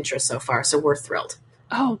showing an interest so far, so we're thrilled.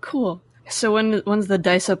 Oh, cool. So when's the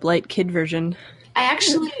Dice Up Light kid version? I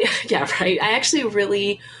actually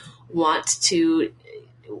really want to.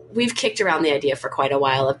 We've kicked around the idea for quite a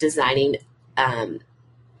while of designing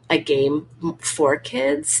a game for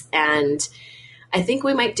kids, and I think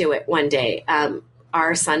we might do it one day.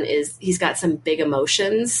 Our son he's got some big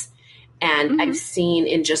emotions, and I've seen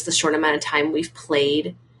in just the short amount of time we've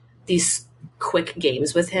played these quick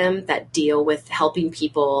games with him that deal with helping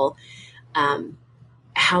people,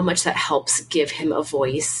 how much that helps give him a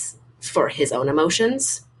voice for his own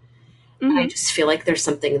emotions. I just feel like there's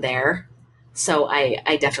something there. So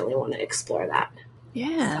I definitely want to explore that.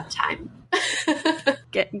 Yeah. Sometime.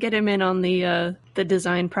 Get him in on the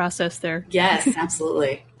design process there. Yes,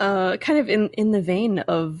 absolutely. Kind of in the vein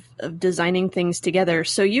of designing things together.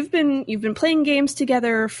 So you've been playing games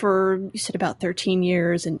together for, you said, about 13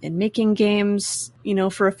 years and making games,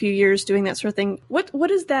 for a few years, doing that sort of thing. What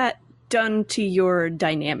has that done to your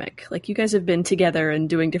dynamic? Like, you guys have been together and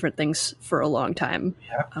doing different things for a long time.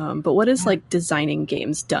 Yeah. But what has designing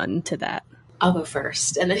games done to that? I'll go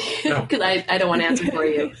first, and then because I don't want to answer for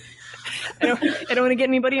you. I don't want to get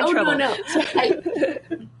anybody in trouble. No.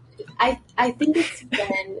 I think it's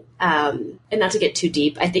been, and not to get too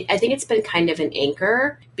deep, I think it's been kind of an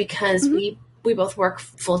anchor because we both work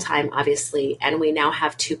full time, obviously, and we now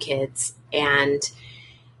have 2 kids, and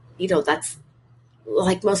that's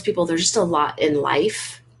like most people. There's just a lot in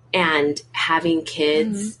life, and having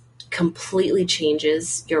kids completely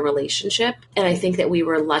changes your relationship. And I think that we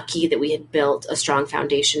were lucky that we had built a strong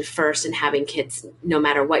foundation first, and having kids, no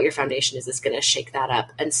matter what your foundation is going to shake that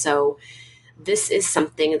up. And so this is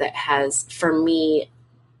something that has, for me,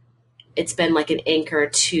 it's been like an anchor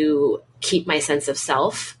to keep my sense of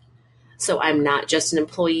self. So I'm not just an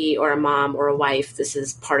employee or a mom or a wife. This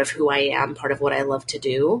is part of who I am, part of what I love to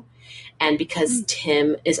do. And because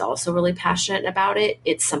Tim is also really passionate about it,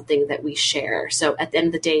 it's something that we share. So at the end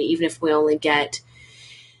of the day, even if we only get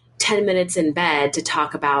 10 minutes in bed to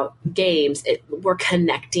talk about games, we're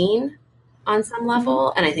connecting on some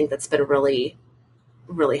level. And I think that's been really,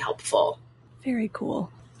 really helpful. Very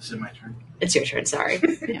cool. Is it my turn? It's your turn, sorry.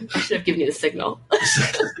 I should have given you the signal.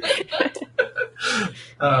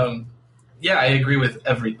 Yeah, I agree with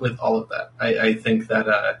all of that. I think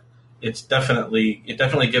that it definitely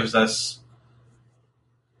gives us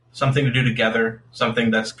something to do together, something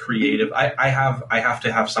that's creative. I have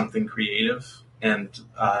to have something creative, and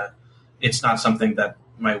it's not something that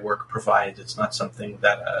my work provides. It's not something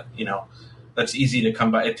that that's easy to come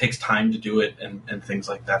by. It takes time to do it and things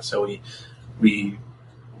like that. So we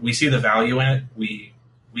see the value in it. We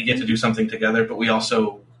get to do something together, but we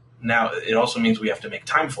also it also means we have to make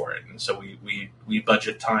time for it, and so we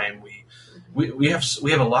budget time. We have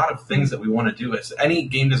a lot of things that we want to do. As any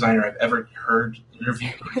game designer I've ever heard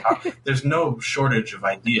interviewed, there's no shortage of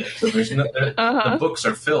ideas. There's the books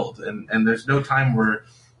are filled, and there's no time where,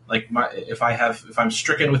 like, if I'm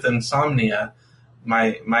stricken with insomnia,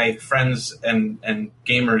 my friends and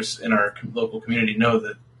gamers in our local community know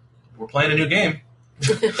that we're playing a new game.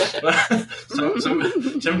 Tim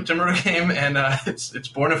wrote a game, and it's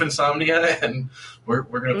Born of Insomnia, and we're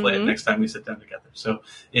going to play it next time we sit down together. So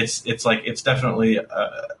it's definitely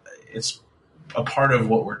it's a part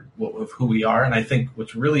of of who we are. And I think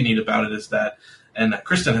what's really neat about it is that, and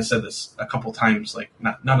Kristen has said this a couple times, like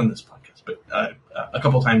not on this podcast, but a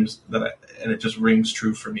couple times and it just rings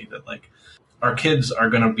true for me that, like, our kids are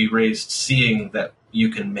going to be raised seeing that you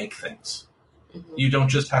can make things. You don't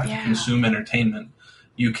just have to consume entertainment.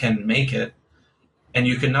 You can make it, and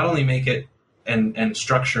you can not only make it and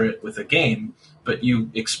structure it with a game, but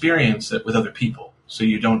you experience it with other people. So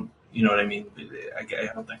you don't You know what I mean? I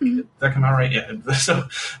don't think did that come out right? Yeah. So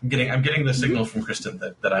I'm getting the signal from Kristen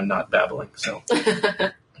that I'm not babbling. So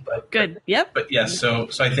but, good. Yep. But yes. So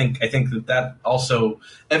I think that also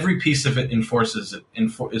every piece of it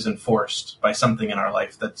is enforced by something in our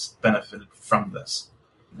life that's benefited from this,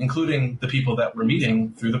 including the people that we're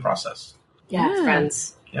meeting through the process. Yeah.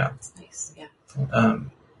 Friends. Yeah. That's nice. Yeah.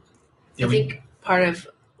 I think part of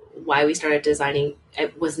why we started designing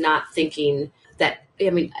it was not thinking that,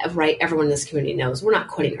 right, everyone in this community knows we're not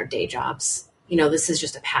quitting our day jobs. This is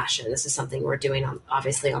just a passion. This is something we're doing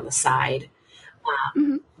obviously on the side.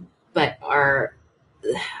 But our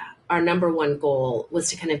number one goal was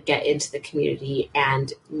to kind of get into the community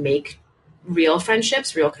and make real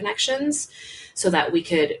friendships, real connections, so that we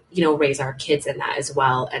could, raise our kids in that as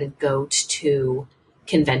well and go to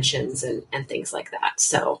conventions and things like that.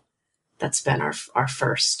 So that's been our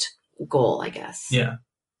first goal, I guess. Yeah.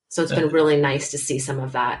 So it's been really nice to see some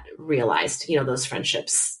of that realized, those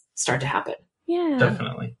friendships start to happen. Yeah.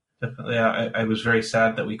 Definitely. I was very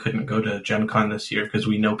sad that we couldn't go to Gen Con this year because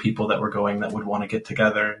we know people that were going that would want to get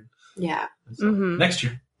together. Yeah. So Next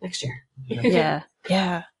year. Yeah.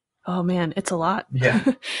 Yeah. Oh man, it's a lot. Yeah.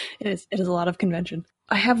 It is a lot of convention.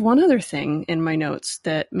 I have one other thing in my notes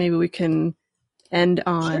that maybe we can end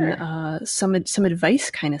on some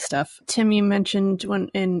advice kind of stuff. Tim, you mentioned when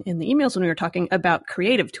in the emails when we were talking about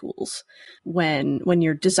creative tools when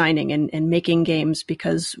you're designing and making games,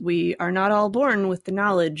 because we are not all born with the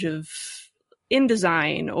knowledge of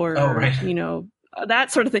InDesign or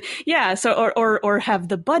that sort of thing. Yeah. So or have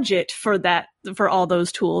the budget for that, for all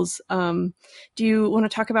those tools. Do you want to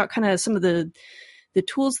talk about kind of some of the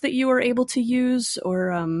tools that you were able to use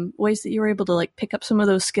or ways that you were able to like pick up some of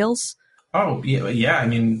those skills? Oh yeah.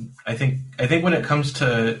 I think when it comes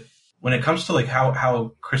to like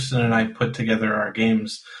how Kristen and I put together our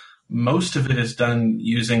games, most of it is done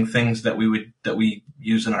using things that we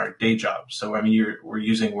use in our day jobs. So we're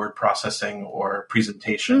using word processing or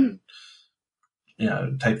presentation,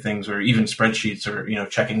 type things, or even spreadsheets, or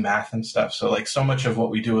checking math and stuff. So like so much of what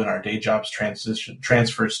we do in our day jobs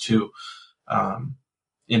transfers to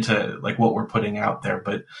into like what we're putting out there,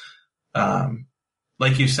 but.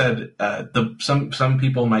 Like you said, some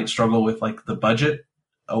people might struggle with like the budget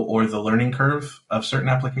or the learning curve of certain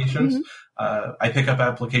applications. I pick up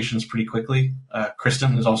applications pretty quickly.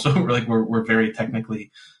 Kristen is also like we're very technically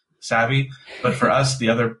savvy, but for us, the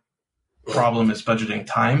other problem is budgeting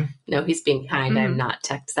time. No, he's being kind. I'm not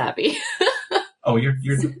tech savvy. Oh, you're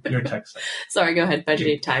tech savvy. Sorry, go ahead.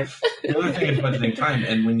 Budgeting time. The other thing is budgeting time,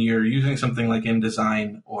 and when you're using something like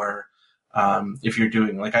InDesign or if you're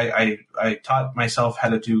doing like I taught myself how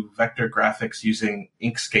to do vector graphics using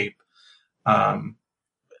Inkscape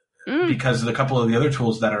because a couple of the other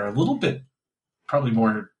tools that are a little bit probably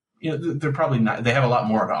more, they're probably not, they have a lot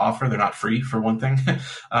more to offer. They're not free for one thing.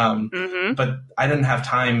 But I didn't have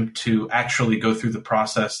time to actually go through the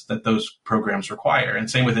process that those programs require. And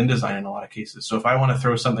same with InDesign in a lot of cases. So if I want to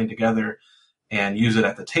throw something together and use it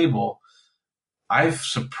at the table,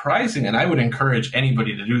 and I would encourage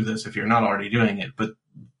anybody to do this if you're not already doing it, but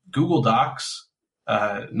Google Docs,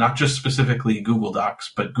 not just specifically Google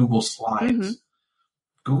Docs, but Google Slides.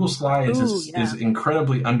 Google Slides is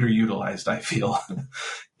incredibly underutilized, I feel.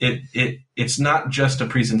 It's not just a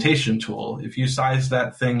presentation tool. If you size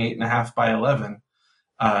that thing 8.5 by 11,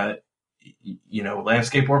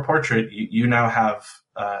 landscape or portrait, you now have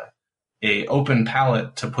a open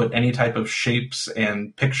palette to put any type of shapes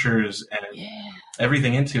and pictures and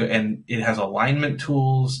everything into, and it has alignment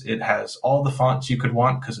tools. It has all the fonts you could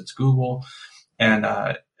want because it's Google, and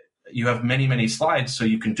you have many, many slides, so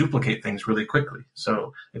you can duplicate things really quickly.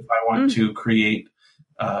 So if I want to create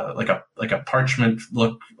like a parchment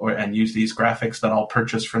look and use these graphics that I'll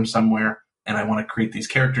purchase from somewhere, and I want to create these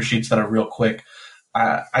character sheets that are real quick,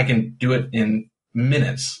 I can do it in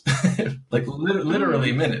minutes, like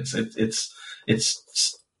literally minutes. It's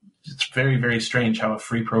very, very strange how a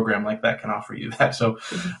free program like that can offer you that. So,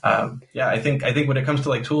 I think when it comes to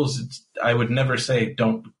like tools, I would never say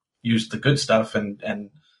don't use the good stuff. And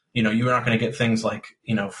you're not going to get things like,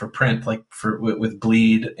 for print, like with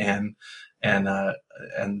bleed and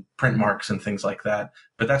print marks and things like that.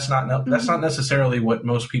 But that's not necessarily what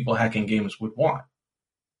most people hacking games would want.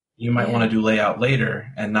 You might want to do layout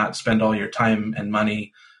later and not spend all your time and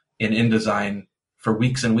money in InDesign for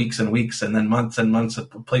weeks and weeks and weeks, and then months and months of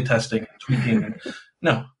playtesting and tweaking.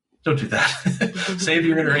 No, don't do that. Save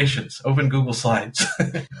your iterations. Open Google Slides.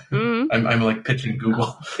 I'm like pitching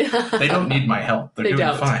Google. They don't need my help. They're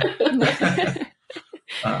doing fine.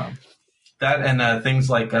 That and things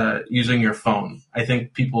like using your phone. I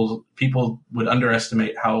think people would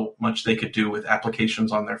underestimate how much they could do with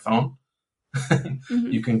applications on their phone.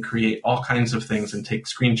 You can create all kinds of things and take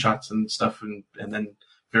screenshots and stuff, and then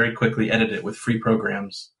very quickly edit it with free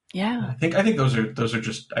programs. Yeah, I think those are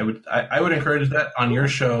just I would encourage that on your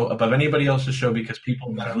show above anybody else's show, because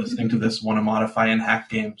people that are listening to this want to modify and hack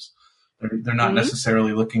games. They're not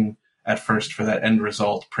necessarily looking at first for that end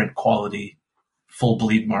result, print quality, full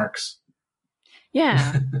bleed marks.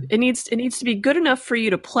 Yeah, it needs to be good enough for you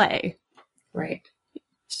to play. Right.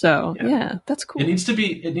 So yeah, that's cool. It needs to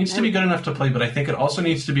be good enough to play, but I think it also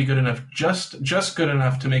needs to be good enough, just good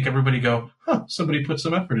enough to make everybody go, "Huh, somebody put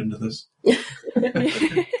some effort into this."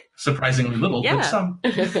 Surprisingly little, but some.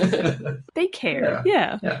 They care.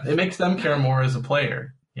 Yeah. It makes them care more as a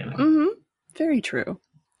player. Very true.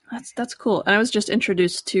 That's cool. And I was just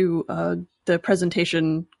introduced to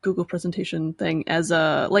the Google presentation thing as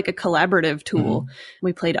a collaborative tool.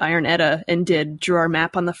 We played Iron Edda and drew our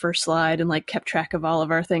map on the first slide and like kept track of all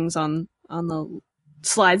of our things on the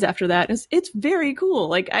slides after that. It's very cool.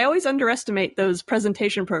 Like I always underestimate those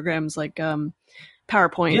presentation programs like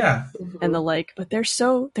PowerPoint and the like, but there's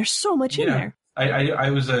so much in there. I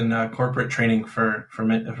was in corporate training for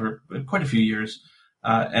quite a few years,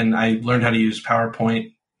 and I learned how to use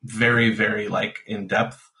PowerPoint very, very like in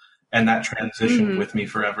depth, and that transitioned with me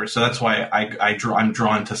forever. So that's why I'm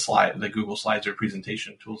drawn to the Google Slides or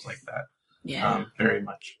presentation tools like that. Yeah, very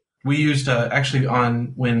much. We used actually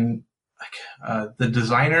the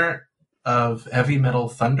designer of Heavy Metal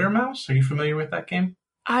Thunder Mouse. Are you familiar with that game?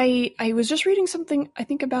 I was just reading something I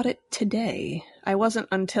think about it today. I wasn't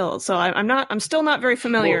until, so I'm still not very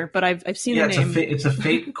familiar, but I've seen the name. It's a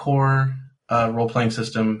Fate Core role-playing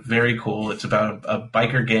system. Very cool. It's about a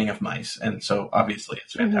biker gang of mice, and so obviously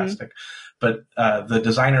it's fantastic. But the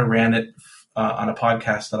designer ran it on a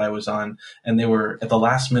podcast that I was on, and they were at the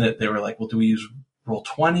last minute. They were like, "Well, do we use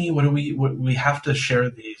Roll20? What we have to share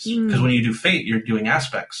these, because when you do Fate, you're doing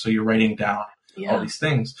aspects, so you're writing down all these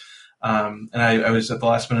things." And I was at the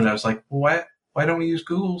last minute. I was like, "Why don't we use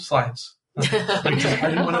Google Slides?" I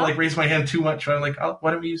didn't want to raise my hand too much. I'm like, "Oh,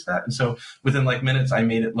 why don't we use that?" And so within minutes, I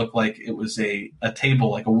made it look like it was a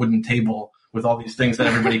table, like a wooden table with all these things that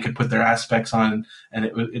everybody could put their aspects on, and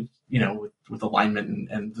it with alignment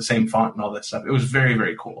and the same font and all that stuff. It was very,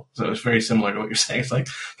 very cool. So it was very similar to what you're saying. It's like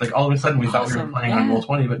all of a sudden we thought we were playing on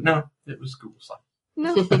Roll20, but no, it was Google Slides.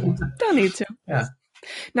 No, don't need to. Yeah.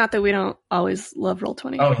 Not that we don't always love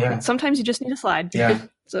Roll20. Oh yeah. Sometimes you just need a slide. Yeah.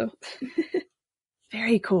 So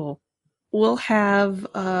very cool. We'll have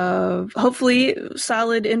hopefully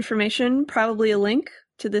solid information, probably a link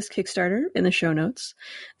to this Kickstarter in the show notes.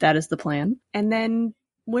 That is the plan. And then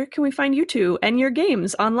where can we find you two and your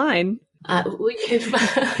games online?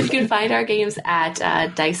 You can find our games at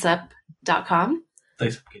diceup.com.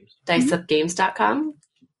 Diceup Games. Diceup.games.com.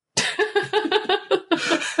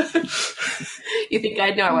 You think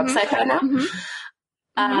I'd know our website by now?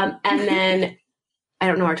 And then I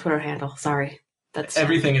don't know our Twitter handle. Sorry. That's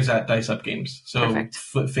everything is at Dice Up Games. So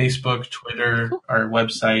Facebook, Twitter, our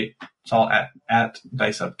website, it's all at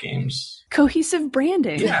Dice Up Games. Cohesive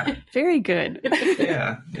branding. Yeah. Very good.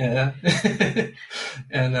 Yeah.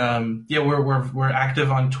 And we're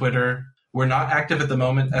active on Twitter. We're not active at the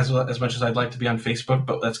moment as much as I'd like to be on Facebook,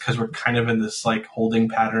 but that's because we're kind of in this holding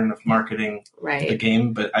pattern of marketing the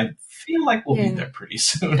game. But I feel like we'll be there pretty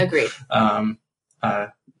soon. Agreed. That's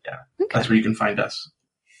where you can find us.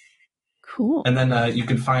 Cool. And then you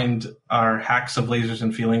can find our hacks of lasers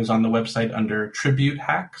and feelings on the website under tribute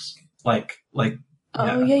hacks, like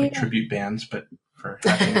tribute bands, but for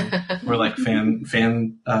hacking. We're like fan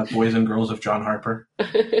boys and girls of John Harper.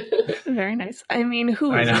 Very nice. I mean,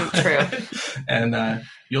 who isn't? True. And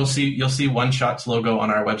you'll see One Shot's logo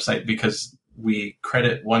on our website because we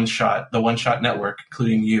credit One Shot, the One Shot Network,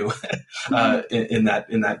 including you, in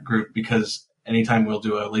that group, because anytime we'll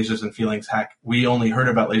do a Lasers and Feelings hack, we only heard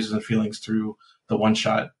about Lasers and Feelings through the One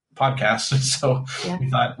Shot podcast. So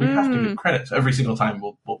we thought we have to give credits every single time.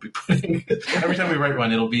 We'll be putting every time we write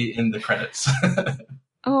one, it'll be in the credits.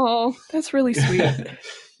 Oh, that's really sweet.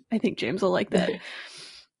 I think James will like that.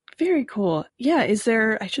 Very cool. Yeah.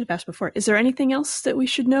 I should have asked before, is there anything else that we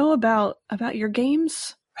should know about your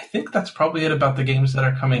games? I think that's probably it about the games that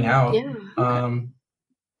are coming out. Yeah. Okay.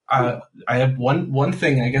 I have one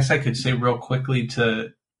thing I guess I could say real quickly to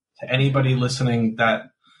anybody listening that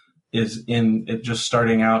is in it just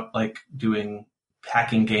starting out, like doing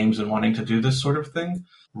hacking games and wanting to do this sort of thing.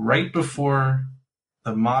 Right before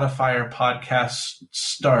the Modifier podcast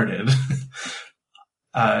started,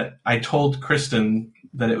 I told Kristen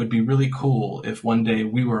that it would be really cool if one day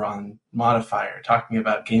we were on Modifier talking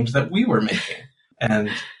about games that we were making. And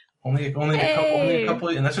only a couple,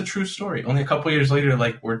 and that's a true story. Only a couple of years later,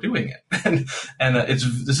 like, we're doing it, and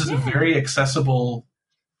this is a very accessible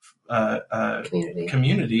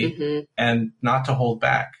community, and not to hold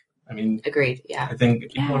back. I mean, agreed. Yeah, I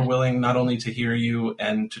think people are willing not only to hear you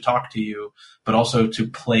and to talk to you, but also to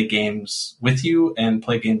play games with you and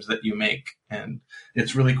play games that you make. And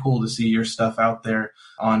it's really cool to see your stuff out there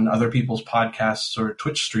on other people's podcasts or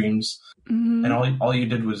Twitch streams. And all you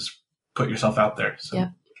did was put yourself out there. So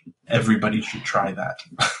everybody should try that.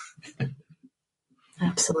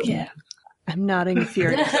 Absolutely. Yeah. I'm nodding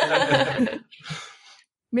furious.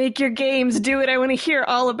 Make your games, do it. I want to hear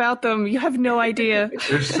all about them. You have no idea.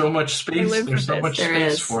 There's so much space. There's so much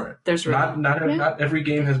space for it. There's room. Not every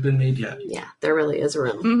game has been made yet. Yeah, there really is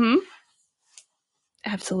room. Mm-hmm.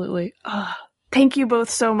 Absolutely. Oh, thank you both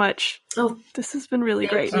so much. Oh, this has been really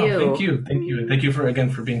great. Thank you. And thank you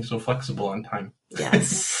for being so flexible on time.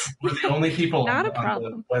 Yes. We're the only people on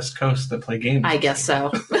the West Coast that play games. I guess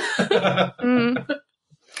so.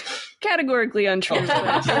 Categorically untrue.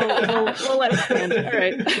 We'll let it stand. All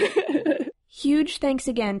right. Huge thanks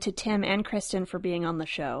again to Tim and Kristen for being on the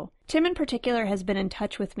show. Tim in particular has been in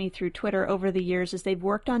touch with me through Twitter over the years as they've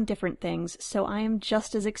worked on different things, so I am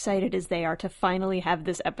just as excited as they are to finally have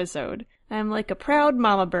this episode. I am like a proud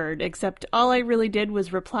mama bird, except all I really did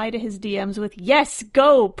was reply to his DMs with, "Yes,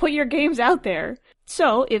 go! Put your games out there!"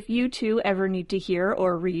 So, if you too ever need to hear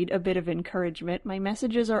or read a bit of encouragement, my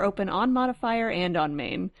messages are open on Modifier and on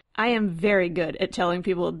Main. I am very good at telling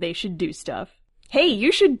people they should do stuff. Hey,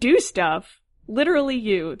 you should do stuff! Literally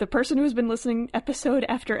you, the person who's been listening episode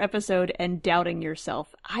after episode and doubting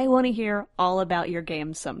yourself. I want to hear all about your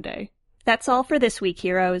games someday. That's all for this week,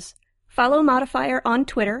 heroes. Follow Modifier on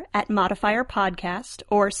Twitter at Modifier Podcast,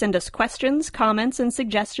 or send us questions, comments, and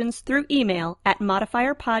suggestions through email at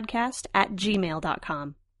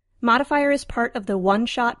modifierpodcast@gmail.com. Modifier is part of the One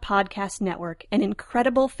Shot Podcast Network, an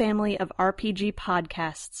incredible family of RPG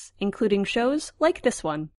podcasts, including shows like this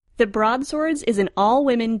one. The Broadswords is an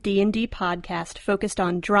all-women D&D podcast focused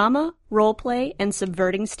on drama, roleplay, and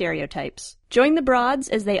subverting stereotypes. Join the Broads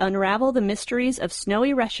as they unravel the mysteries of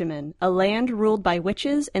Snowy Reshiman, a land ruled by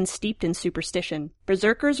witches and steeped in superstition.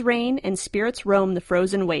 Berserkers reign and spirits roam the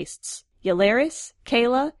frozen wastes. Ylaris,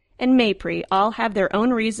 Kayla, and Maypri all have their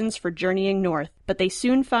own reasons for journeying north, but they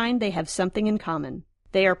soon find they have something in common.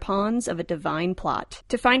 They are pawns of a divine plot.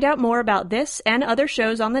 To find out more about this and other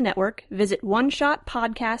shows on the network, visit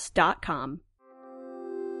oneshotpodcast.com.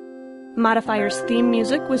 Modifier's theme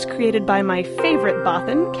music was created by my favorite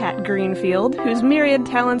Bothan, Kat Greenfield, whose myriad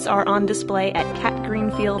talents are on display at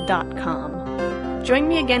katgreenfield.com. Join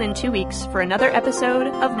me again in 2 weeks for another episode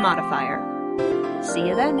of Modifier. See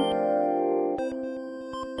you then.